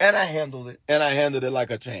 And I handled it. And I handled it like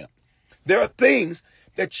a champ. There are things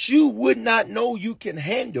that you would not know you can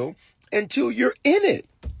handle until you're in it.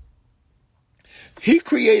 He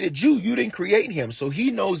created you. You didn't create him. So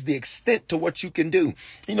he knows the extent to what you can do.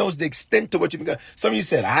 He knows the extent to what you can do. Some of you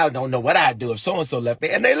said, I don't know what I'd do if so-and-so left me.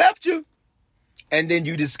 And they left you. And then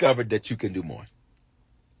you discovered that you can do more.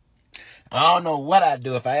 I don't know what I'd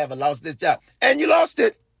do if I ever lost this job. And you lost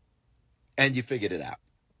it. And you figured it out.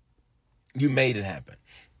 You made it happen.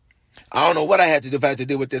 I don't know what I had to do if I had to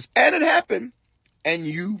deal with this. And it happened. And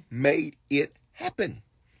you made it happen.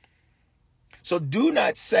 So do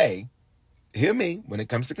not say, hear me, when it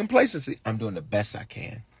comes to complacency, I'm doing the best I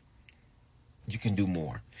can. you can do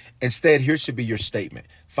more. Instead, here should be your statement.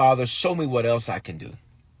 Father, show me what else I can do.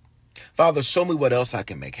 Father, show me what else I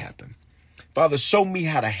can make happen. Father, show me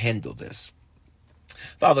how to handle this.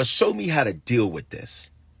 Father, show me how to deal with this.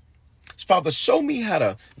 Father, show me how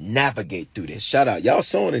to navigate through this. Shout out. Y'all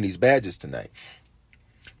sewing in these badges tonight.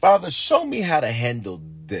 Father, show me how to handle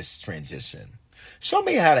this transition. Show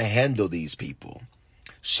me how to handle these people.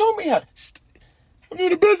 Show me how. I'm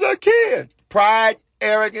doing the best I can. Pride,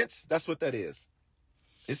 arrogance. That's what that is.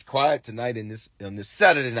 It's quiet tonight on this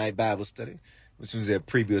Saturday night Bible study, which was a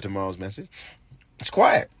preview of tomorrow's message. It's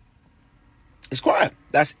quiet. It's quiet.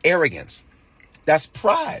 That's arrogance. That's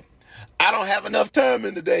pride. I don't have enough time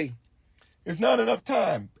in the day. It's not enough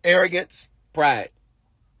time. Arrogance, pride.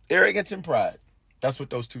 Arrogance and pride. That's what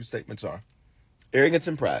those two statements are. Arrogance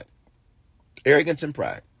and pride. Arrogance and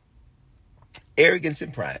pride. Arrogance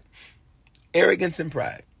and pride. Arrogance and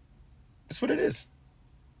pride. That's what it is.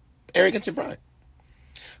 Arrogance and pride.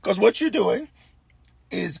 Because what you're doing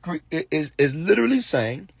is literally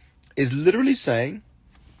saying,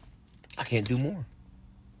 I can't do more.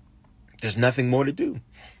 There's nothing more to do.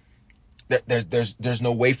 There's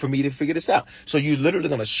no way for me to figure this out. So you're literally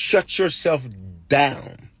going to shut yourself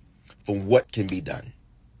down from what can be done.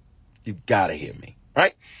 You've got to hear me,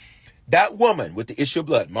 right? That woman with the issue of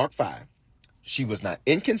blood, Mark 5, she was not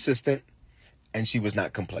inconsistent and she was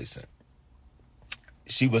not complacent.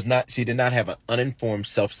 She did not have an uninformed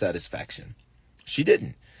self-satisfaction. She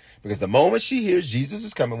didn't. Because the moment she hears Jesus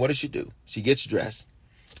is coming, what does she do? She gets dressed.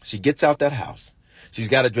 She gets out that house. She's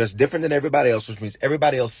got to dress different than everybody else, which means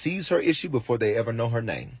everybody else sees her issue before they ever know her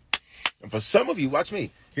name. And for some of you, watch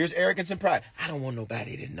me. Here's arrogance and pride. I don't want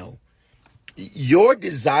nobody to know. Your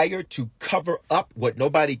desire to cover up what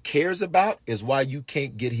nobody cares about is why you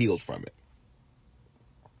can't get healed from it.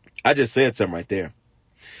 I just said something right there.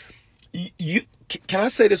 Can I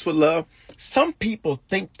say this with love? Some people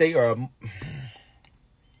think they are.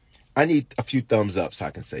 I need a few thumbs up so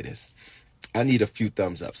I can say this. I need a few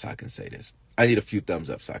thumbs up so I can say this. I need a few thumbs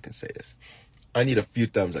up so I can say this. I need a few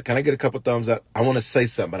thumbs up. Can I get a couple thumbs up? I want to say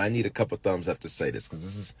something, but I need a couple thumbs up to say this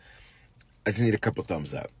because I just need a couple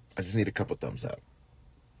thumbs up. I just need a couple thumbs up.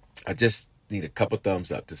 I just need a couple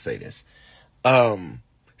thumbs up to say this.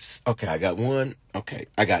 Okay, I got one. Okay,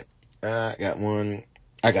 I got one.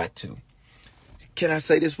 I got two. Can I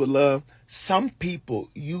say this with love? Some people,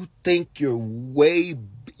 you think you're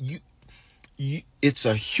it's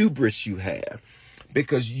a hubris you have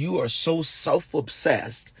because you are so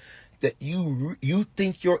self-obsessed that you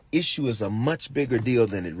think your issue is a much bigger deal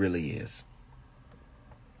than it really is.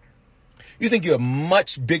 You think you're a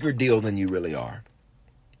much bigger deal than you really are.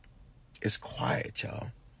 It's quiet, y'all.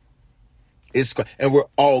 It's quiet. And we're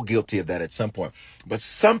all guilty of that at some point. But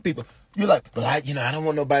some people, you're like, but I don't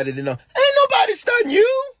want nobody to know. Ain't nobody studying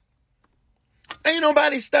you. Ain't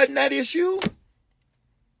nobody studying that issue.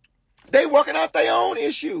 They working out their own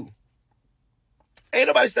issue. Ain't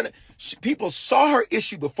nobody studying. People saw her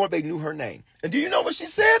issue before they knew her name. And do you know what she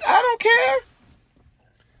said? I don't care.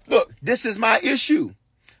 Look, this is my issue.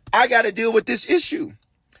 I got to deal with this issue.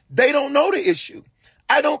 They don't know the issue.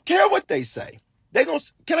 I don't care what they say.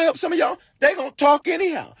 Can I help some of y'all? They gonna talk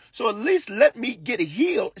anyhow. So at least let me get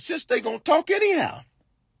healed since they gonna talk anyhow.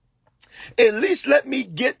 At least let me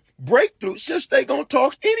get breakthrough since they gonna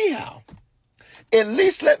talk anyhow. At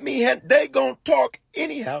least let me they gonna talk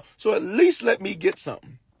anyhow. So at least let me get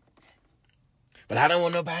something. But I don't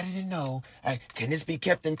want nobody to know. Can this be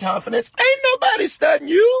kept in confidence? Ain't nobody studying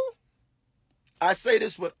you. I say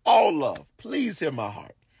this with all love. Please hear my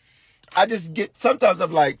heart. Sometimes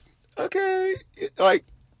I'm like, okay, like,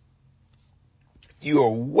 you are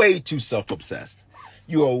way too self-obsessed.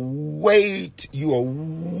 There's way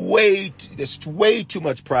too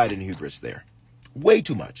much pride and hubris there. Way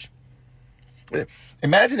too much.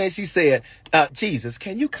 Imagine that she said, Jesus,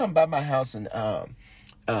 can you come by my house and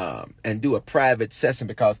do a private session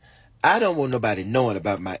because I don't want nobody knowing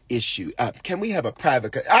about my issue. Can we have a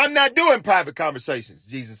private? I'm not doing private conversations,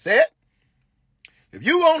 Jesus said. If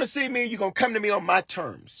you want to see me, you're going to come to me on my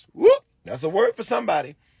terms. Whoop, that's a word for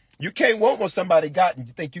somebody. You can't want what somebody got and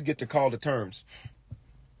you think you get to call the terms.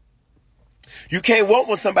 You can't want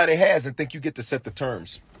what somebody has and think you get to set the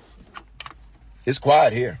terms. It's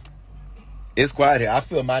quiet here. It's quiet here. I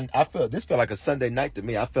feel this feel like a Sunday night to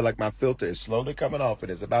me. I feel like my filter is slowly coming off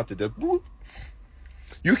and it's about to just whoop.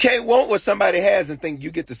 You can't want what somebody has and think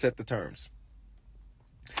you get to set the terms.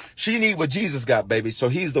 She need what Jesus got, baby. So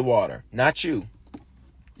he's the water, not you.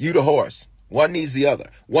 You the horse. One needs the other.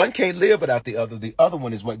 One can't live without the other. The other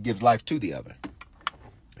one is what gives life to the other.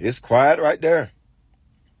 It's quiet right there.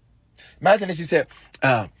 Imagine if she said,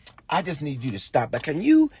 I just need you to stop. But can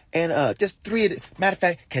you and just three of the, matter of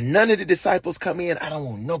fact, can none of the disciples come in? I don't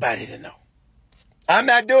want nobody to know. I'm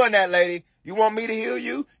not doing that, lady. You want me to heal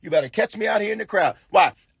you? You better catch me out here in the crowd.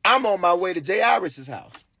 Why? I'm on my way to Jay Iris's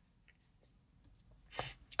house.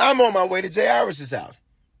 I'm on my way to Jay Iris's house.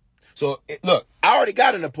 So, look, I already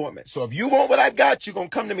got an appointment. So if you want what I got, you're going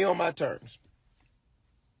to come to me on my terms.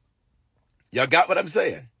 Y'all got what I'm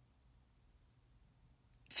saying?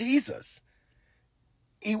 Jesus.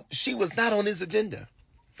 She was not on his agenda.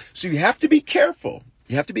 So you have to be careful.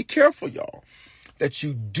 You have to be careful, y'all, that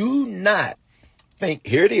you do not think,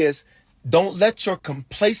 here it is, don't let your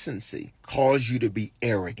complacency cause you to be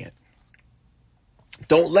arrogant.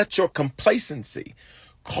 Don't let your complacency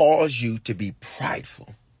cause you to be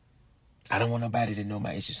prideful. I don't want nobody to know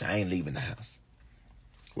my issues. I ain't leaving the house.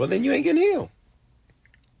 Well, then you ain't getting healed.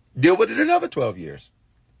 Deal with it another 12 years.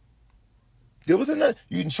 Deal with another.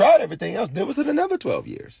 You can try everything else. Deal with it another 12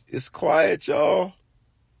 years. It's quiet, y'all.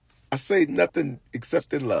 I say nothing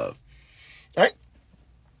except in love. All right?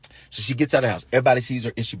 So she gets out of the house. Everybody sees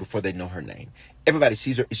her issue before they know her name. Everybody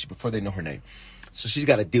sees her issue before they know her name. So she's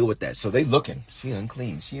got to deal with that. So they looking. She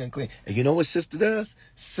unclean. She unclean. And you know what sister does?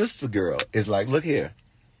 Sister girl is like, look here.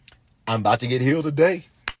 I'm about to get healed today.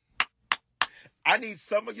 I need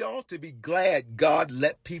some of y'all to be glad God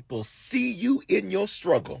let people see you in your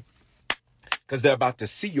struggle, because they're about to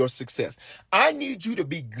see your success. I need you to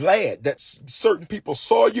be glad that certain people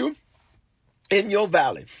saw you in your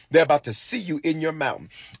valley. They're about to see you in your mountain.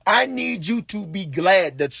 I need you to be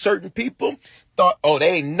glad that certain people thought, oh,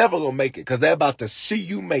 they ain't never gonna make it, because they're about to see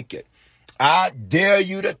you make it. I dare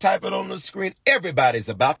you to type it on the screen. Everybody's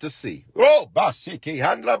about to see. Oh,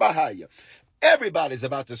 everybody's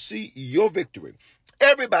about to see your victory.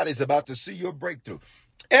 Everybody's about to see your breakthrough.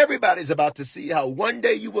 Everybody's about to see how one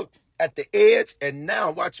day you were at the edge, and now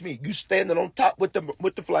watch me. You standing on top with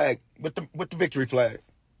the flag, with the victory flag.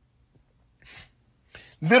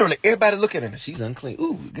 Literally, everybody looking at her. She's unclean.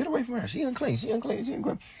 Ooh, get away from her. She unclean. She unclean. She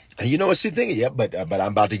unclean. And you know what she's thinking? Yeah, but I'm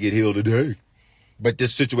about to get healed today. But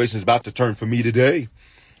this situation is about to turn for me today.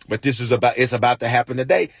 But it's about to happen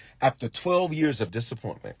today. After 12 years of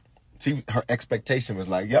disappointment. See, her expectation was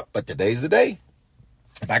like, yep, but today's the day.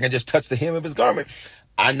 If I can just touch the hem of his garment,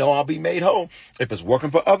 I know I'll be made whole. If it's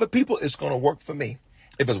working for other people, it's going to work for me.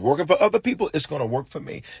 If it's working for other people, it's going to work for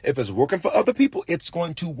me. If it's working for other people, it's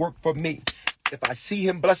going to work for me. If I see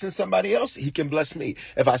him blessing somebody else, he can bless me.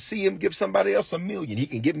 If I see him give somebody else $1 million, he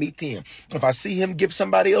can give me 10. If I see him give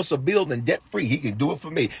somebody else a building debt free, he can do it for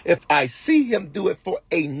me. If I see him do it for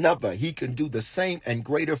another, he can do the same and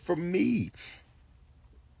greater for me.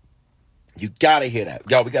 You got to hear that.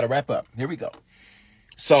 Y'all, we got to wrap up. Here we go.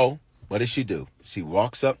 So what does she do? She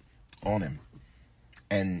walks up on him,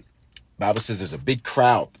 and Bible says there's a big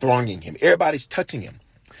crowd thronging him. Everybody's touching him.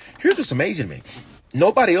 Here's what's amazing to me.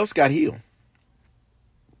 Nobody else got healed.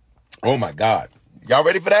 Oh my God. Y'all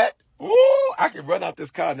ready for that? Ooh, I can run out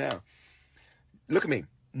this car now. Look at me.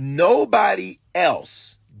 Nobody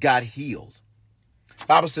else got healed.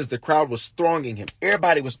 Bible says the crowd was thronging him.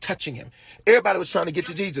 Everybody was touching him. Everybody was trying to get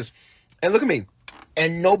to Jesus. And look at me.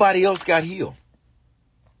 And nobody else got healed.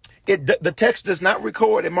 The text does not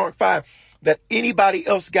record in Mark 5 that anybody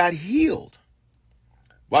else got healed.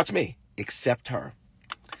 Watch me. Except her.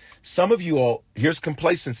 Some of you all, here's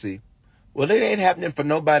complacency. Well, it ain't happening for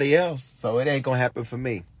nobody else, so it ain't going to happen for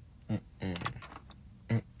me.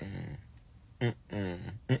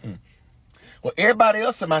 Well, everybody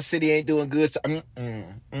else in my city ain't doing good. So Look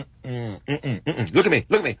at me.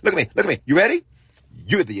 Look at me. Look at me. Look at me. You ready?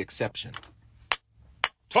 You're the exception.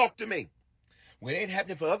 Talk to me. Well, it ain't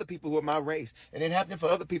happening for other people who are my race. It ain't happening for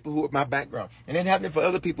other people who are my background. It ain't happening for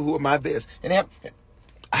other people who are my this.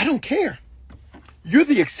 I don't care. You're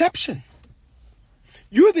the exception.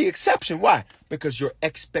 You're the exception. Why? Because your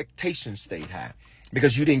expectations stayed high.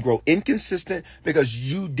 Because you didn't grow inconsistent. Because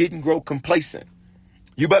you didn't grow complacent.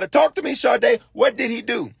 You better talk to me, Sade. What did he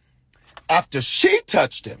do? After she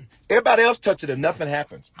touched him, everybody else touched him, nothing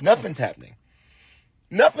happens. Nothing's happening.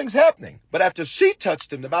 Nothing's happening. But after she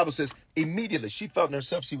touched him, the Bible says immediately she felt in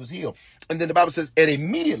herself she was healed. And then the Bible says, and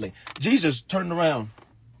immediately Jesus turned around.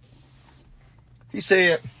 He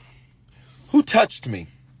said, who touched me?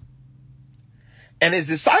 And his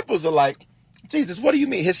disciples are like, Jesus, what do you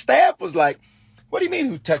mean? His staff was like, what do you mean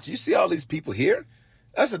who touched you? You see all these people here?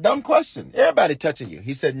 That's a dumb question. Everybody touching you.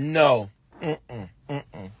 He said, no.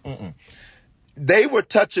 They were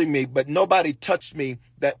touching me, but nobody touched me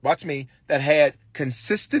that had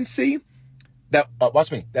consistency, that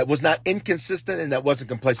was not inconsistent and that wasn't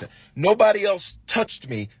complacent. Nobody else touched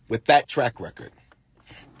me with that track record.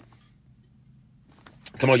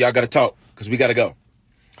 Come on, y'all got to talk because we got to go.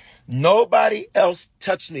 Nobody else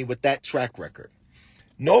touched me with that track record.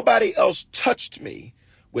 Nobody else touched me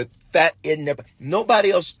with that in there.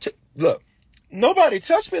 Nobody else, look, nobody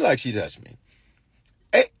touched me like she touched me.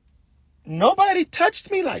 Hey, nobody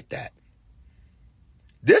touched me like that.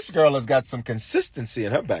 This girl has got some consistency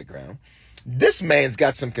in her background. This man's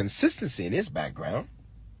got some consistency in his background.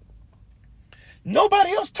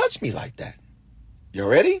 Nobody else touched me like that. You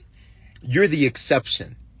ready? You're the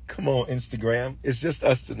exception. Come on, Instagram. It's just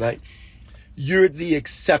us tonight. You're the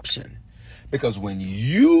exception. Because when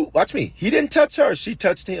you, watch me, he didn't touch her, she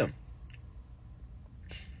touched him.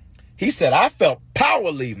 He said, I felt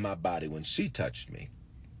power leave my body when she touched me.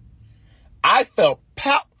 I felt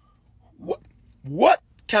power. What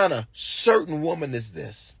kind of certain woman is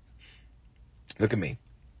this? Look at me.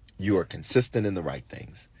 You are consistent in the right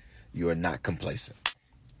things. You are not complacent.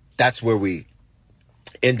 That's where we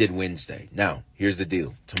ended Wednesday. Now, here's the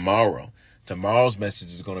deal. Tomorrow's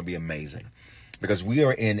message is going to be amazing because we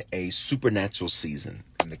are in a supernatural season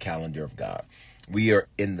in the calendar of God. We are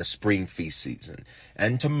in the spring feast season.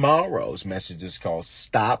 And tomorrow's message is called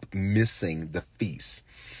Stop Missing the Feast.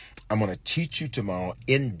 I'm going to teach you tomorrow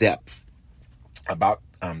in depth about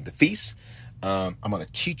the feast. I'm going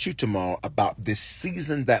to teach you tomorrow about this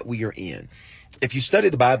season that we are in. If you study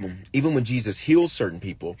the Bible, even when Jesus healed certain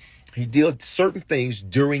people, he did certain things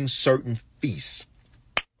during certain feasts.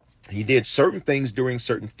 He did certain things during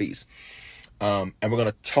certain feasts. And we're going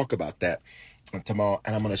to talk about that tomorrow.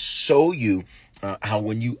 And I'm going to show you how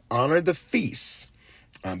when you honor the feasts,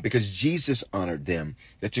 because Jesus honored them,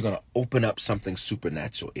 that you're going to open up something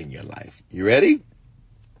supernatural in your life. You ready?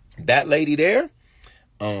 That lady there,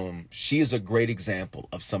 she is a great example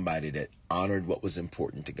of somebody that honored what was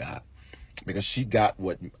important to God, because she got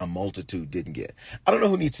what a multitude didn't get. I don't know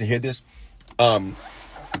who needs to hear this.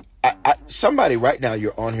 Somebody right now,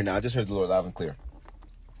 you're on here now. I just heard the Lord loud and clear.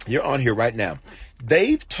 You're on here right now.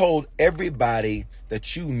 They've told everybody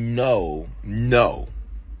that you know.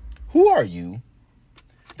 Who are you?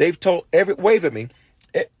 They've told wave at me.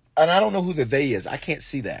 And I don't know who the they is. I can't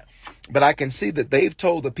see that. But I can see that they've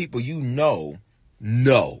told the people you know.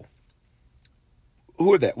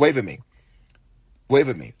 Who are that? Wave at me. Wave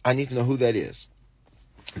at me. I need to know who that is.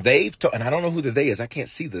 They've told, and I don't know who the they is. I can't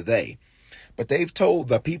see the they. But they've told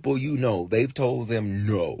the people you know. They've told them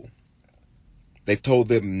no. They've told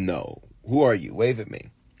them no. Who are you? Wave at me.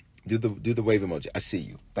 Do the wave emoji. I see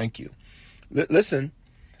you. Thank you. Listen.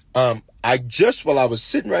 While I was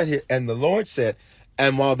sitting right here, and the Lord said,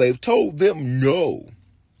 and while they've told them no,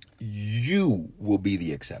 you will be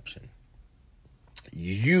the exception.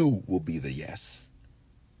 You will be the yes.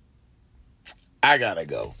 I gotta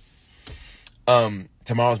go.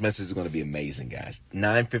 Tomorrow's message is going to be amazing, guys.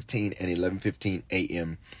 9:15 and 11:15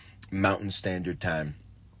 a.m. Mountain Standard Time.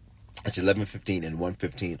 It's 11:15 and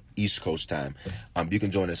 1:15 East Coast time. You can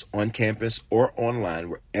join us on campus or online,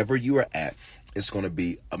 wherever you are at. It's going to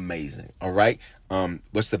be amazing. All right.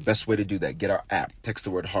 What's the best way to do that? Get our app. Text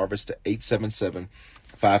the word harvest to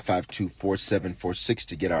 877-552-4746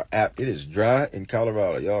 to get our app. It is dry in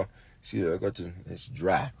Colorado, y'all. See, it's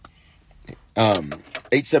dry.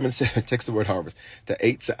 877, text the word harvest to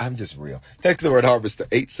 8. I'm just real. Text the word harvest to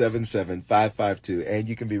 877-552, and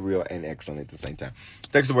you can be real and excellent at the same time.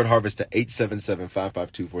 Text the word harvest to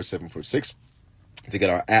 877-552-4746 to get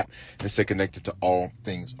our app and stay connected to all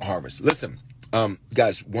things harvest. Listen,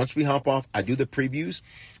 guys, once we hop off, I do the previews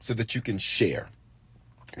so that you can share.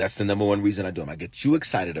 That's the number one reason I do them. I get you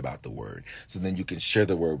excited about the word, so then you can share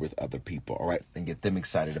the word with other people, all right, and get them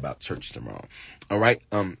excited about church tomorrow, all right?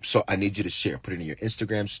 So I need you to share. Put it in your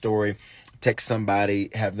Instagram story, text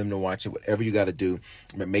somebody, have them to watch it, whatever you got to do,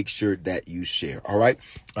 but make sure that you share, all right?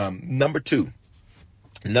 Number two,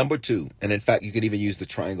 and in fact, you could even use the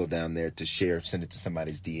triangle down there to share, send it to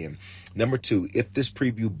somebody's DM. Number two, if this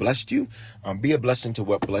preview blessed you, be a blessing to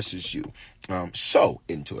what blesses you. Sow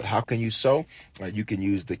into it. How can you sow? You can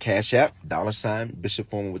use the Cash App, $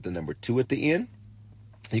 Bishop Foreman with the number 2 at the end.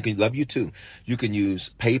 You can love you too. You can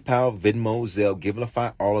use PayPal, Venmo, Zelle,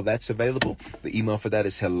 Givelify. All of that's available. The email for that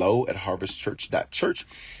is hello@harvestchurch.church.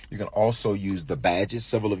 You can also use the badges.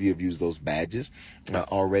 Several of you have used those badges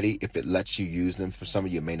already. If it lets you use them, for some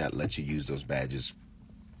of you, it may not let you use those badges.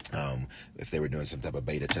 If they were doing some type of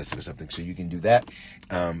beta testing or something, so you can do that.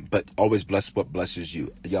 But always bless what blesses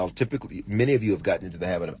you. Y'all, typically, many of you have gotten into the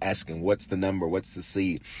habit of asking, what's the number? What's the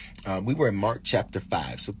seed? We were in Mark chapter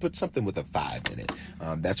 5, so put something with a 5 in it.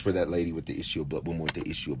 That's where that lady with the issue of blood, woman with the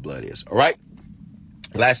issue of blood is. All right.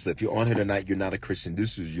 Lastly, if you're on here tonight, you're not a Christian,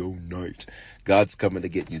 this is your night. God's coming to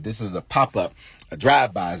get you. This is a pop-up, a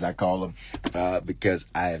drive-by, as I call them, because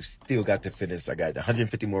I have still got to finish. I got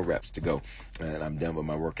 150 more reps to go, and I'm done with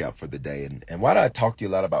my workout for the day. And why do I talk to you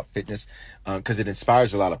a lot about fitness? Because it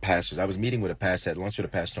inspires a lot of pastors. I was meeting with a pastor, I had lunch with a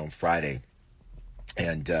pastor on Friday.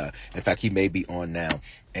 And in fact, he may be on now.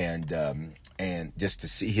 And just to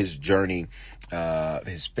see his journey,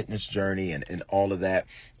 his fitness journey and all of that,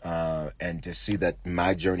 and to see that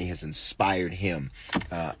my journey has inspired him,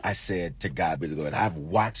 I said, to God be the glory. And I've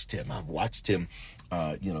watched him,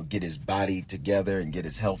 get his body together and get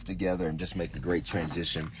his health together and just make a great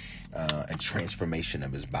transition and transformation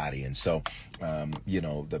of his body. And so,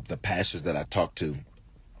 the pastors that I talk to,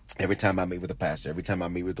 every time I meet with a pastor, every time I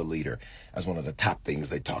meet with a leader, that's one of the top things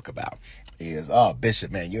they talk about is, oh,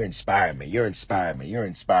 Bishop, man, you're inspiring me. You're inspiring me. You're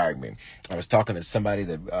inspiring me. I was talking to somebody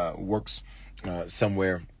that works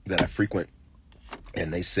somewhere that I frequent,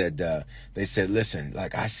 and they said, listen,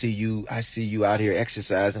 like, I see you out here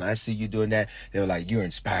exercising. I see you doing that. They were like, you're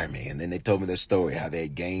inspiring me. And then they told me their story, how they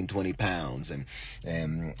had gained 20 pounds and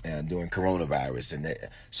during coronavirus. And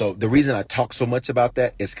so the reason I talk so much about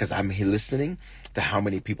that is because I'm here listening to how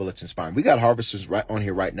many people it's inspiring. We got harvesters right on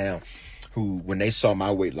here right now who, when they saw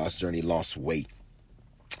my weight loss journey, lost weight.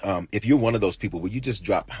 If you're one of those people, will you just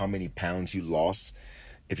drop how many pounds you lost?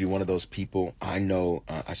 If you're one of those people, I know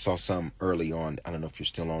I saw some early on. I don't know if you're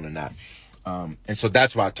still on or not. And so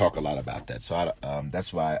that's why I talk a lot about that. So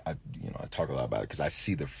that's why I talk a lot about it, because I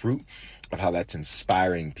see the fruit of how that's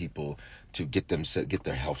inspiring people to get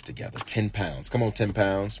their health together. 10 pounds. Come on, 10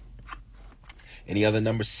 pounds. Any other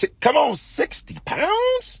numbers? Come on, 60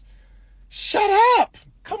 pounds? Shut up.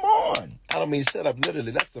 Come on. I don't mean shut up,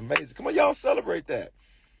 literally. That's amazing. Come on, y'all celebrate that.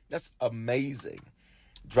 That's amazing.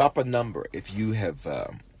 Drop a number if you have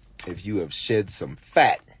shed some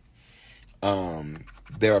fat.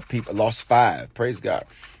 There are people lost 5. Praise God.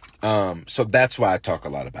 So that's why I talk a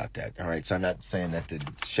lot about that. All right. So I'm not saying that to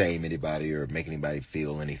shame anybody or make anybody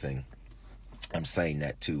feel anything. I'm saying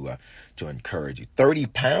that to encourage you. 30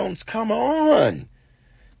 pounds. Come on.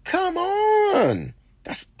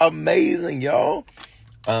 That's amazing, y'all.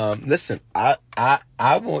 Listen, I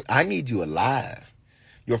need you alive.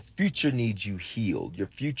 Your future needs you healed. Your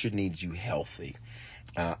future needs you healthy.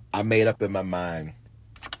 I made up in my mind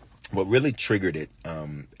what really triggered it.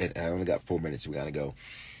 And I only got 4 minutes. We got to go.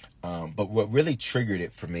 But what really triggered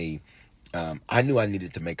it for me, I knew I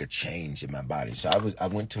needed to make a change in my body. So I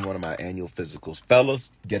went to one of my annual physicals.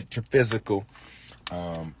 Fellas, get your physical.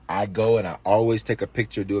 I go and I always take a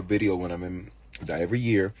picture, do a video when I'm in every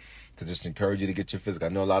year, to just encourage you to get your physical. I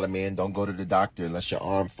know a lot of men don't go to the doctor unless your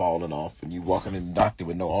arm falling off and you walking in the doctor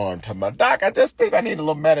with no arm talking about, Doc, I just think I need a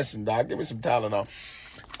little medicine, Doc. Give me some Tylenol.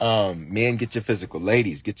 Men, get your physical.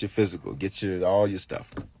 Ladies, get your physical. Get all your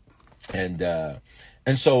stuff. And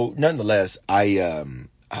so nonetheless, I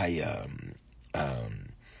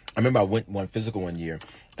remember I went one physical one year,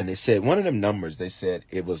 and they said one of them numbers, they said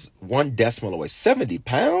it was 1 decimal away. 70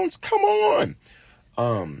 pounds? Come on.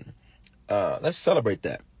 Let's celebrate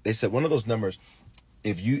that. They said one of those numbers,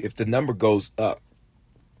 if the number goes up,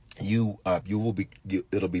 it'll be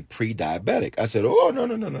pre-diabetic. I said, oh, no.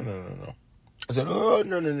 I said, oh,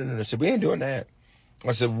 no. I said, we ain't doing that.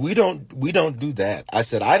 I said, we don't do that. I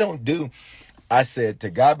said, to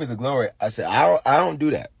God be the glory. I said, I don't do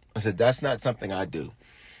that. I said, that's not something I do.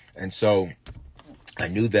 And so I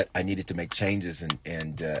knew that I needed to make changes,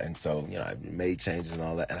 and so I made changes and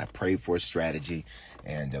all that, and I prayed for a strategy.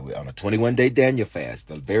 And on a 21-day Daniel fast,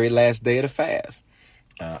 the very last day of the fast,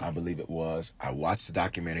 I believe it was, I watched the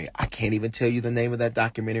documentary. I can't even tell you the name of that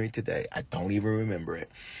documentary today. I don't even remember it.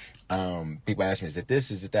 People ask me, is it this?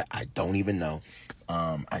 Is it that? I don't even know.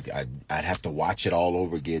 I'd have to watch it all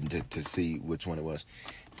over again to see which one it was.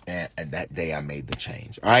 And that day I made the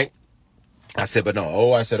change. All right. I said, but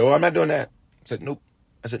no. I'm not doing that. I said, nope.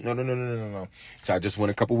 I said, no. So I just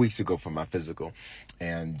went a couple weeks ago for my physical,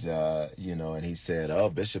 and and he said,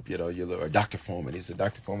 oh, Bishop, you look, or Dr. Foreman. He said,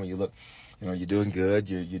 Dr. Foreman, you look, you're doing good.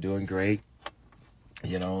 You're doing great.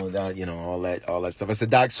 All that stuff. I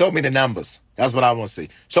said, Doc, show me the numbers. That's what I want to see.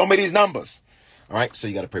 Show me these numbers. All right. So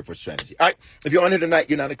you got to pray for a strategy. All right. If you're on here tonight,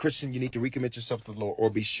 you're not a Christian, you need to recommit yourself to the Lord, or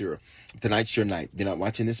be sure tonight's your night. You're not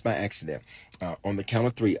watching this by accident. On the count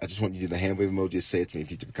of 3, I just want you to do the hand wave emoji. Say it to me.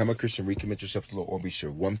 If you become a Christian, recommit yourself to the Lord, or be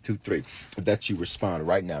sure. 1, 2, 3. If that's you, respond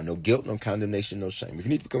right now. No guilt, no condemnation, no shame. If you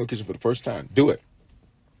need to become a Christian for the first time, do it.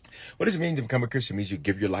 What does it mean to become a Christian? It means you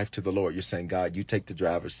give your life to the Lord. You're saying, God, you take the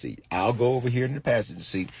driver's seat. I'll go over here in the passenger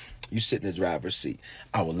seat. You sit in the driver's seat.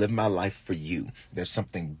 I will live my life for you. There's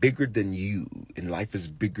something bigger than you, and life is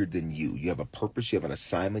bigger than you. You have a purpose. You have an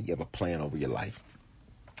assignment. You have a plan over your life.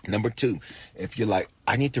 Number two, if you're like,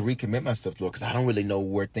 I need to recommit myself, Lord, because I don't really know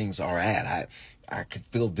where things are at. I could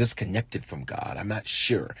feel disconnected from God. I'm not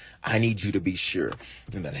sure. I need you to be sure.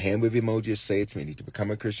 And that hand wave emoji, say it to me. You need to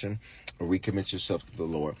become a Christian or recommit yourself to the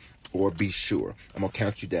Lord or be sure. I'm going to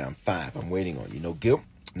count you down. 5. I'm waiting on you. No guilt,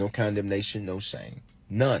 no condemnation, no shame.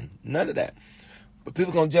 None of that. But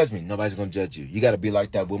people going to judge me. Nobody's going to judge you. You got to be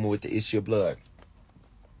like that woman with the issue of blood.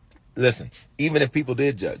 Listen, even if people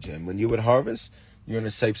did judge you, and when you're at Harvest, you're in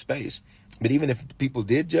a safe space. But even if people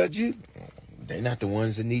did judge you, they're not the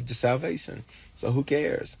ones that need your salvation. So who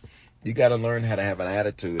cares? You got to learn how to have an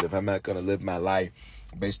attitude. If I'm not going to live my life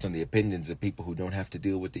based on the opinions of people who don't have to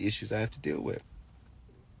deal with the issues I have to deal with.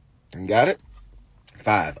 And got it?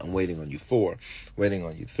 5, I'm waiting on you. 4, waiting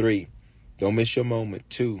on you. 3, don't miss your moment.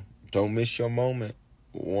 2, don't miss your moment.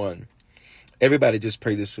 1. Everybody just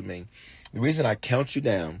pray this for me. The reason I count you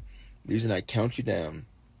down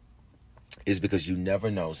is because you never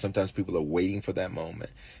know. Sometimes people are waiting for that moment,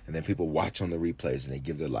 and then people watch on the replays and they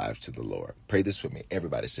give their lives to the Lord. Pray this with me.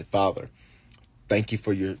 Everybody say, Father, thank you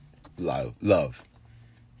for your love.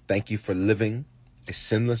 Thank you for living a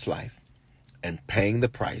sinless life and paying the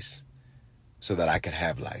price so that I could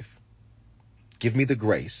have life. Give me the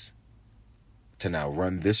grace to now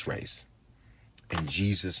run this race. In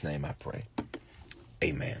Jesus' name I pray.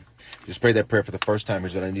 Amen. Just pray that prayer for the first time.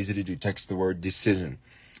 Here's what I need you to do. Text the word decision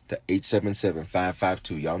to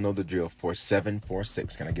 877-552. Y'all know the drill.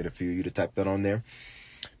 4746. Can I get a few of you to type that on there?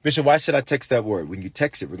 Bishop, why should I text that word? When you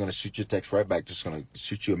text it, we're going to shoot your text right back. Just going to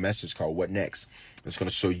shoot you a message called What Next? It's going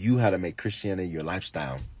to show you how to make Christianity your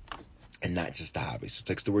lifestyle and not just a hobby. So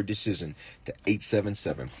text the word decision to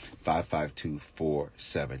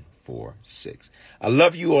 877-552-4746. I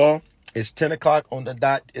love you all. It's 10 o'clock on the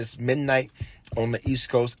dot. It's midnight on the East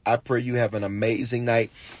Coast. I pray you have an amazing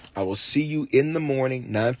night. I will see you in the morning,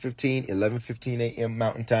 9:15, 11:15 a.m.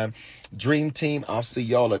 Mountain Time. Dream Team, I'll see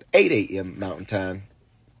y'all at 8 a.m. Mountain Time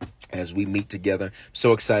as we meet together.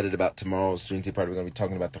 So excited about tomorrow's Dream Team party. We're going to be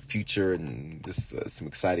talking about the future and just some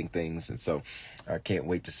exciting things. And so I can't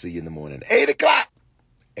wait to see you in the morning, 8 o'clock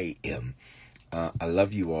a.m. I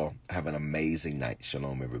love you all. Have an amazing night.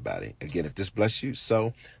 Shalom, everybody. Again, if this bless you,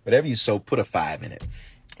 so whatever you sow, put a 5 in it.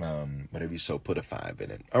 Whatever you sow, put a 5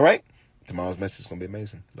 in it. All right? Tomorrow's message is going to be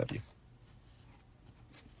amazing. Love you.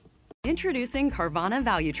 Introducing Carvana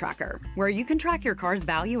Value Tracker, where you can track your car's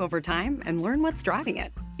value over time and learn what's driving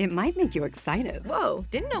it. It might make you excited. Whoa,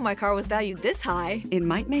 didn't know my car was valued this high. It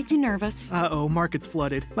might make you nervous. Uh-oh, market's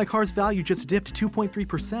flooded. My car's value just dipped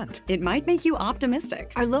 2.3%. It might make you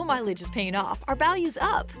optimistic. Our low mileage is paying off. Our value's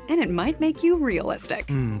up. And it might make you realistic.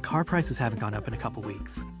 Car prices haven't gone up in a couple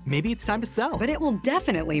weeks. Maybe it's time to sell. But it will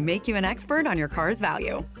definitely make you an expert on your car's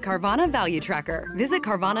value. Carvana Value Tracker. Visit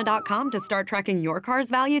Carvana.com to start tracking your car's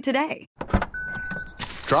value today.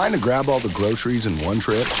 Trying to grab all the groceries in one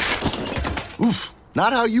trip? Oof,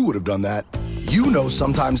 not how you would have done that. You know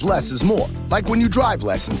sometimes less is more. Like when you drive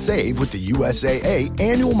less and save with the USAA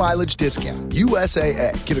annual mileage discount.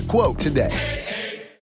 USAA. Get a quote today.